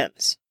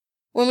resistance.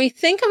 When we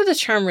think of the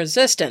term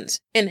resistance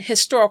in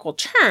historical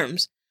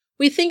terms,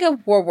 we think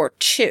of World War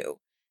II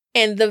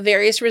and the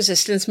various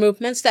resistance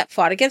movements that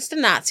fought against the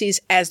Nazis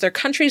as their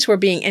countries were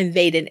being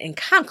invaded and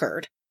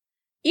conquered.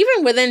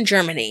 Even within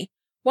Germany,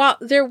 while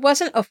there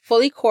wasn't a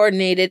fully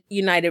coordinated,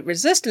 united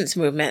resistance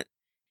movement,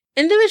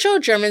 individual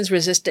Germans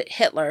resisted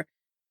Hitler,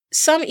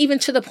 some even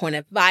to the point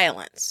of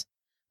violence.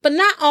 But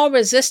not all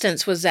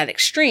resistance was that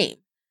extreme.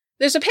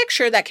 There's a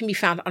picture that can be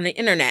found on the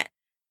internet.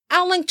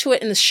 I'll link to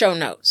it in the show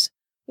notes,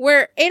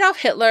 where Adolf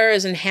Hitler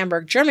is in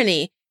Hamburg,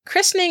 Germany,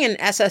 christening an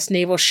SS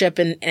naval ship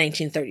in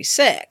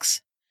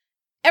 1936.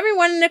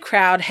 Everyone in the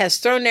crowd has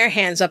thrown their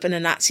hands up in a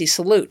Nazi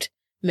salute.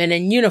 Men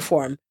in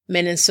uniform,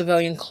 men in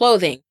civilian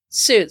clothing,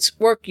 suits,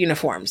 work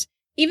uniforms,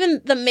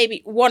 even the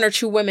maybe one or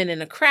two women in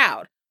the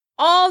crowd.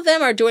 All of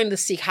them are doing the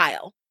Sieg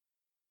Heil.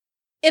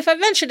 If I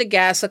venture to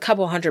guess, a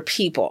couple hundred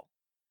people.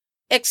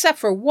 Except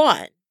for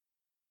one.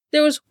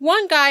 There was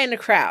one guy in the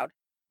crowd,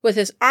 with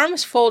his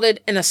arms folded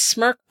and a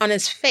smirk on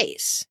his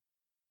face.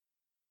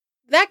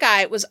 That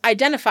guy was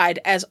identified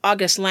as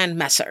August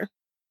Landmesser.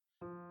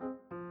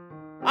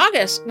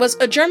 August was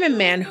a German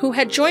man who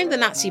had joined the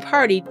Nazi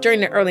Party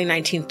during the early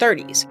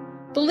 1930s,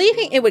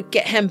 believing it would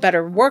get him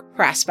better work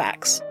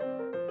prospects.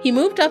 He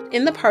moved up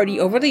in the party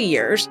over the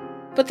years,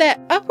 but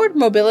that upward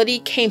mobility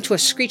came to a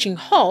screeching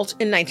halt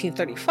in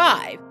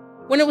 1935,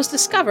 when it was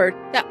discovered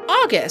that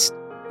August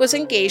was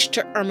engaged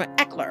to Irma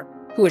Eckler,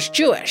 who was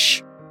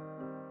Jewish.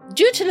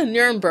 Due to the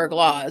Nuremberg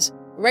laws,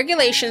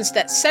 regulations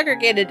that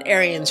segregated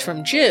Aryans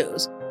from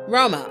Jews,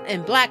 Roma,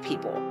 and Black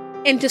people,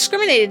 and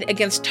discriminated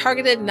against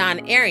targeted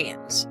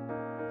non-Aryans,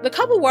 the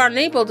couple were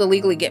unable to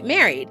legally get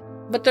married,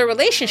 but their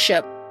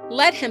relationship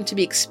led him to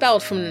be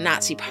expelled from the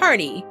Nazi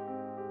Party.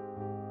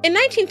 In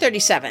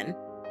 1937,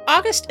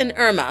 August and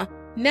Irma,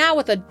 now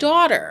with a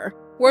daughter,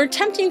 were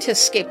attempting to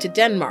escape to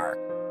Denmark,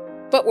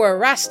 but were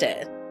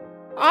arrested.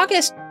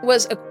 August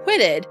was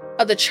acquitted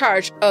of the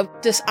charge of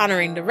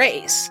dishonoring the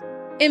race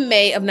in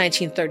May of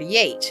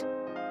 1938,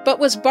 but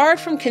was barred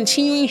from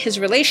continuing his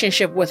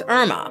relationship with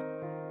Irma.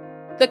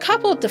 The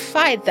couple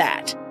defied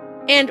that,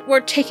 and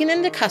were taken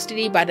into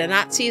custody by the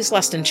Nazis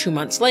less than 2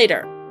 months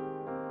later.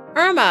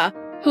 Irma,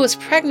 who was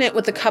pregnant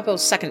with the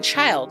couple's second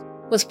child,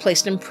 was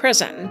placed in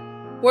prison,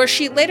 where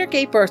she later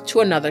gave birth to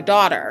another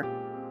daughter.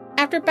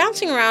 After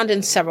bouncing around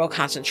in several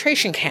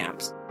concentration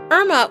camps,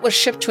 Irma was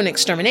shipped to an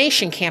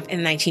extermination camp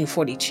in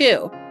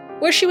 1942,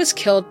 where she was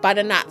killed by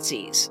the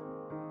Nazis.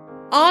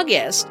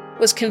 August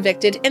was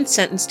convicted and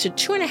sentenced to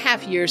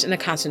 2.5 years in a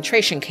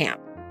concentration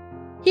camp.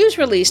 He was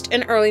released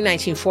in early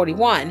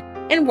 1941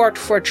 and worked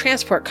for a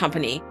transport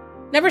company,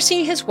 never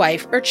seeing his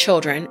wife or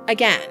children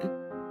again.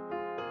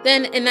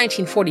 Then in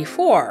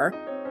 1944,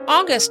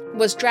 August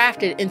was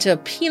drafted into a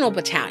penal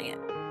battalion,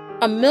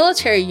 a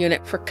military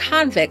unit for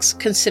convicts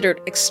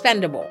considered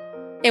expendable,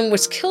 and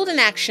was killed in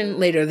action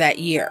later that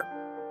year.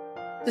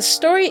 The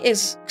story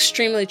is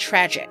extremely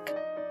tragic,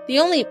 the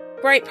only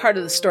bright part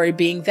of the story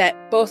being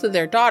that both of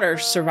their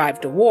daughters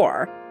survived the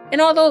war,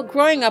 and although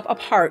growing up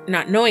apart,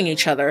 not knowing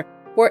each other,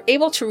 were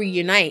able to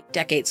reunite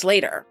decades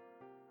later.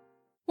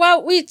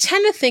 While we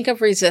tend to think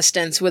of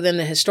resistance within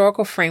the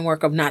historical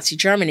framework of Nazi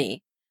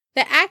Germany,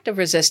 the act of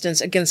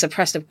resistance against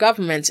oppressive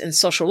governments and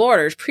social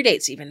orders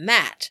predates even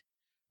that.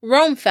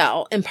 Rome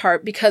fell, in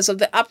part because of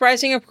the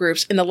uprising of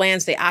groups in the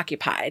lands they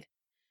occupied.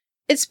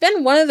 It's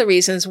been one of the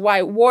reasons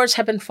why wars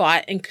have been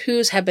fought and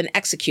coups have been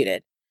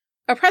executed.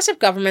 Oppressive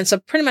governments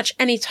of pretty much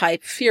any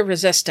type fear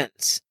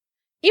resistance.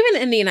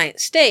 Even in the United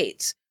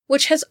States,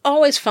 which has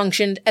always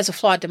functioned as a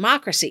flawed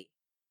democracy,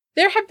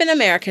 there have been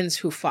Americans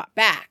who fought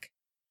back.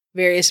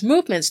 Various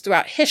movements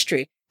throughout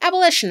history,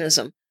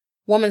 abolitionism,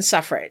 women's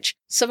suffrage,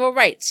 civil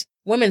rights,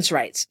 women's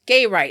rights,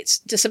 gay rights,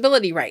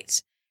 disability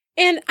rights.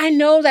 And I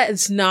know that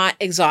it's not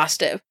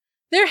exhaustive.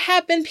 There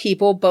have been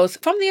people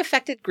both from the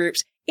affected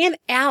groups and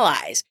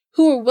allies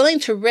who were willing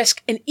to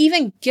risk and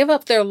even give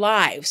up their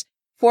lives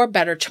for a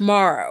better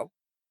tomorrow.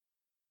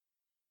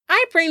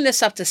 I bring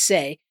this up to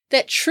say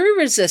that true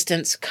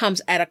resistance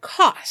comes at a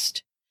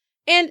cost.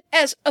 And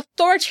as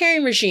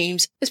authoritarian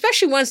regimes,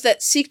 especially ones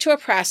that seek to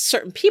oppress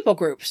certain people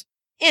groups,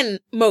 and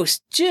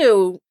most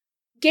do,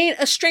 gain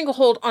a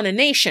stranglehold on a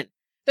nation,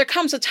 there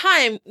comes a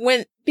time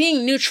when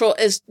being neutral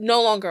is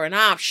no longer an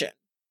option.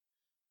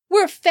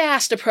 We're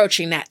fast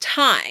approaching that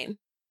time.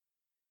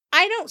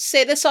 I don't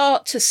say this all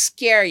to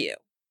scare you.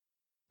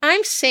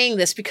 I'm saying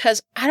this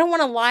because I don't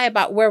want to lie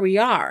about where we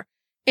are,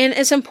 and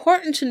it's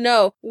important to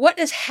know what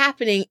is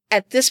happening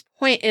at this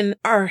point in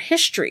our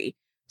history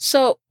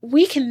so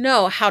we can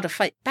know how to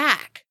fight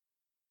back.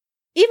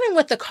 Even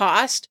with the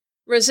cost,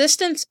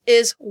 resistance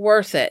is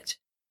worth it.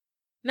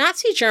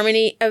 Nazi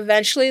Germany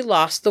eventually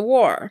lost the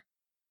war.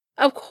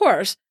 Of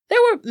course, there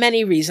were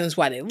many reasons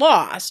why they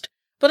lost,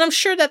 but I'm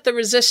sure that the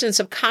resistance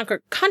of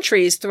conquered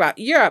countries throughout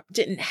Europe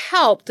didn't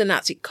help the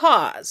Nazi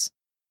cause.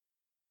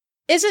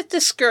 Is it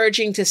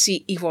discouraging to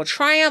see evil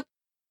triumph?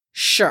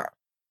 Sure.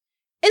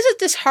 Is it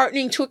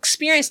disheartening to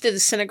experience the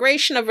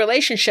disintegration of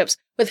relationships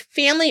with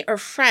family or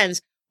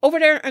friends over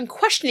their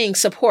unquestioning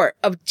support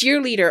of dear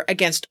leader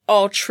against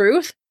all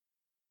truth?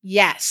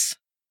 Yes.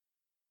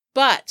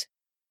 But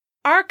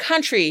our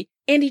country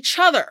and each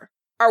other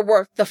are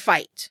worth the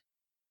fight.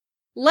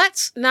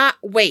 Let's not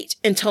wait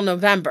until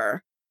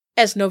November,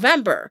 as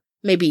November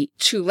may be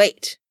too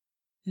late.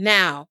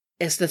 Now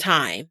is the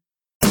time.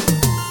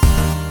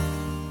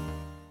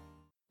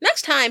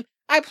 Next time,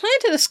 I plan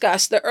to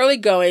discuss the early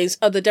goings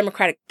of the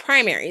Democratic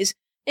primaries,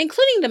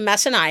 including the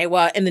mess in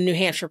Iowa and the New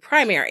Hampshire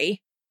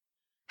primary.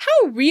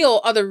 How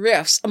real are the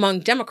rifts among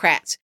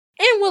Democrats,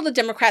 and will the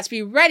Democrats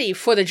be ready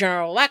for the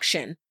general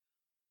election?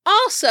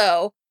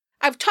 Also,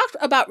 I've talked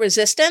about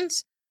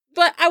resistance,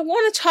 but I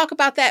want to talk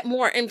about that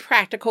more in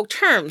practical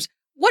terms.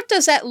 What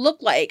does that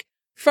look like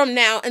from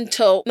now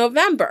until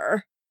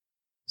November?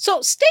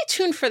 So stay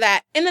tuned for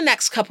that in the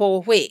next couple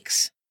of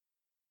weeks.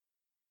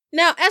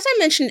 Now, as I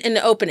mentioned in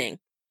the opening,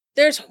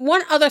 there's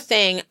one other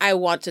thing I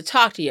want to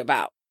talk to you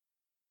about.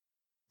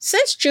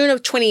 Since June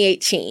of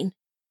 2018,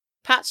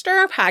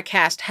 Potsdamer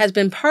Podcast has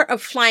been part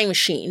of Flying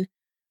Machine,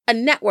 a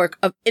network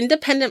of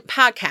independent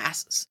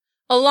podcasts,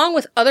 along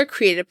with other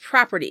creative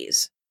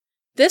properties.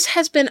 This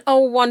has been a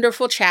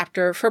wonderful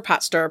chapter for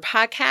Potsdamer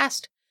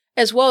Podcast,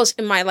 as well as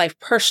in my life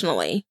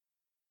personally.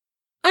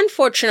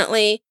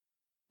 Unfortunately,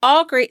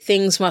 all great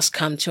things must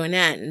come to an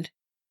end.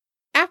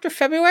 After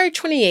February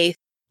 28th,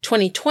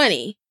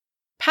 2020,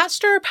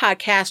 Potsdamer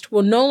Podcast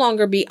will no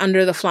longer be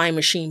under the Flying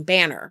Machine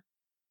banner.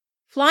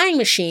 Flying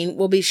Machine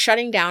will be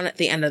shutting down at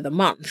the end of the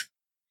month.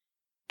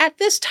 At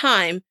this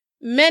time,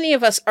 many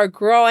of us are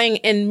growing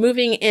and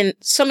moving in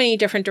so many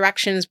different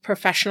directions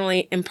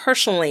professionally and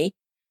personally,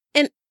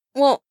 and,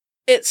 well,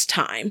 it's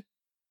time.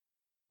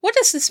 What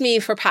does this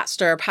mean for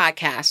Potsdamer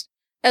Podcast,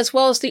 as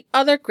well as the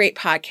other great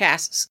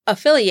podcasts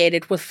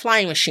affiliated with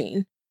Flying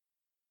Machine?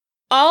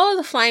 All of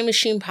the Flying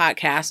Machine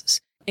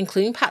podcasts,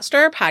 including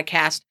Potsdamer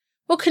Podcast,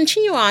 will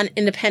continue on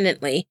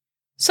independently.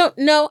 So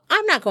no,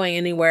 I'm not going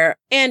anywhere,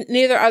 and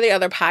neither are the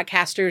other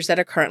podcasters that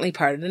are currently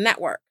part of the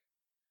network.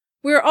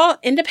 We're all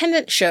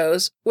independent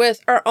shows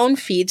with our own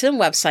feeds and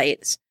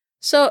websites,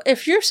 so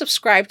if you're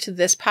subscribed to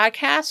this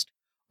podcast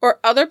or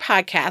other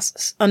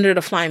podcasts under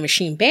the Flying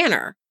Machine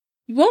banner,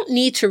 you won't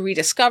need to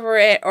rediscover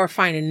it or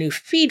find a new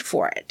feed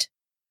for it.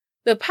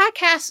 The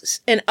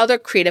podcasts and other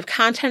creative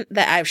content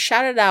that I've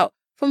shouted out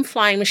from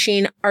Flying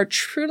Machine are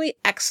truly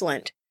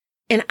excellent,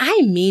 and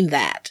I mean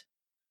that.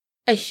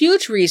 A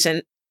huge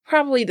reason,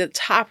 probably the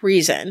top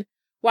reason,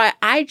 why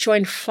I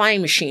joined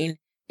Flying Machine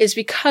is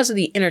because of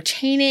the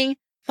entertaining,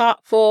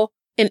 thoughtful,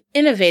 and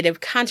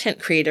innovative content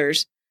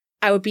creators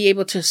I would be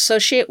able to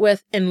associate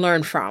with and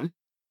learn from.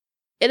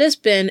 It has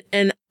been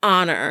an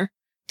honor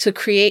to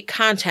create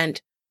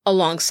content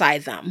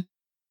alongside them.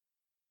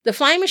 The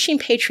Flying Machine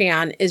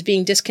Patreon is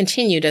being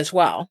discontinued as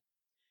well.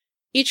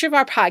 Each of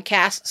our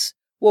podcasts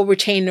will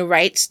retain the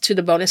rights to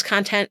the bonus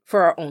content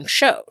for our own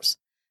shows.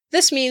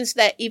 This means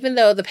that even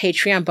though the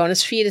Patreon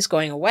bonus feed is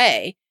going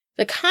away,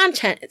 the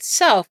content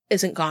itself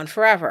isn't gone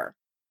forever.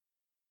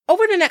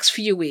 Over the next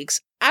few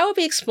weeks, I will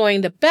be exploring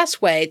the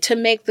best way to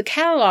make the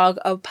catalog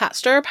of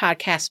Potstirrer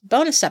Podcast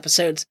bonus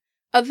episodes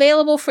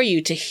available for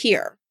you to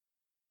hear.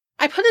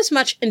 I put as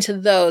much into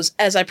those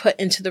as I put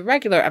into the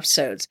regular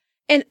episodes,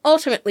 and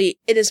ultimately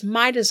it is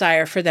my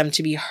desire for them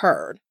to be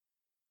heard.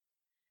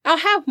 I'll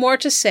have more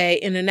to say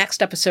in the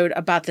next episode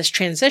about this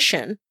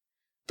transition,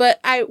 but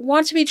I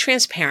want to be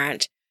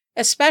transparent,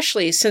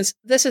 especially since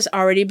this has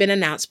already been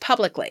announced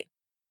publicly.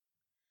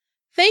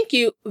 Thank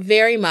you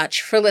very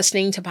much for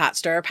listening to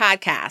Potstirrer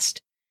Podcast.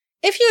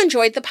 If you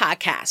enjoyed the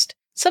podcast,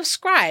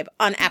 subscribe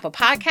on Apple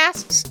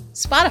Podcasts,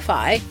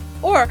 Spotify,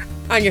 or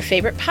on your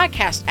favorite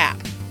podcast app.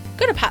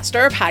 Go to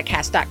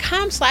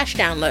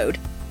potstirrerpodcast.com/download,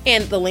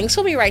 and the links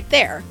will be right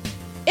there.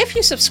 If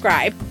you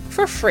subscribe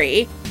for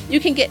free, you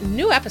can get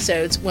new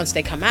episodes once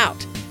they come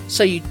out,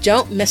 so you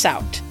don't miss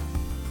out.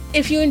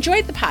 If you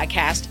enjoyed the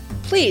podcast,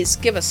 please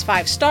give us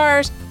 5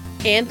 stars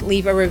and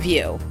leave a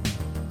review.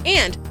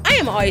 And I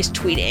am always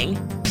tweeting,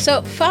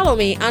 so follow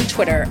me on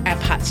Twitter at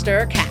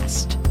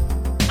PotstirrerCast.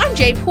 I'm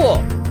Jay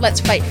Poole.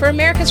 Let's fight for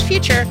America's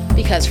future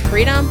because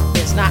freedom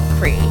is not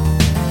free.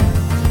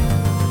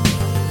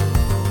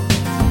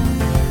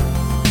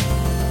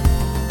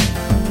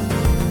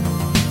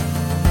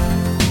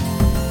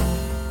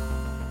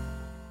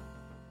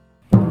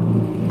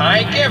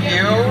 I give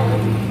you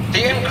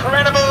the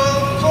incredible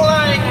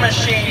flying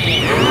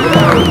machine.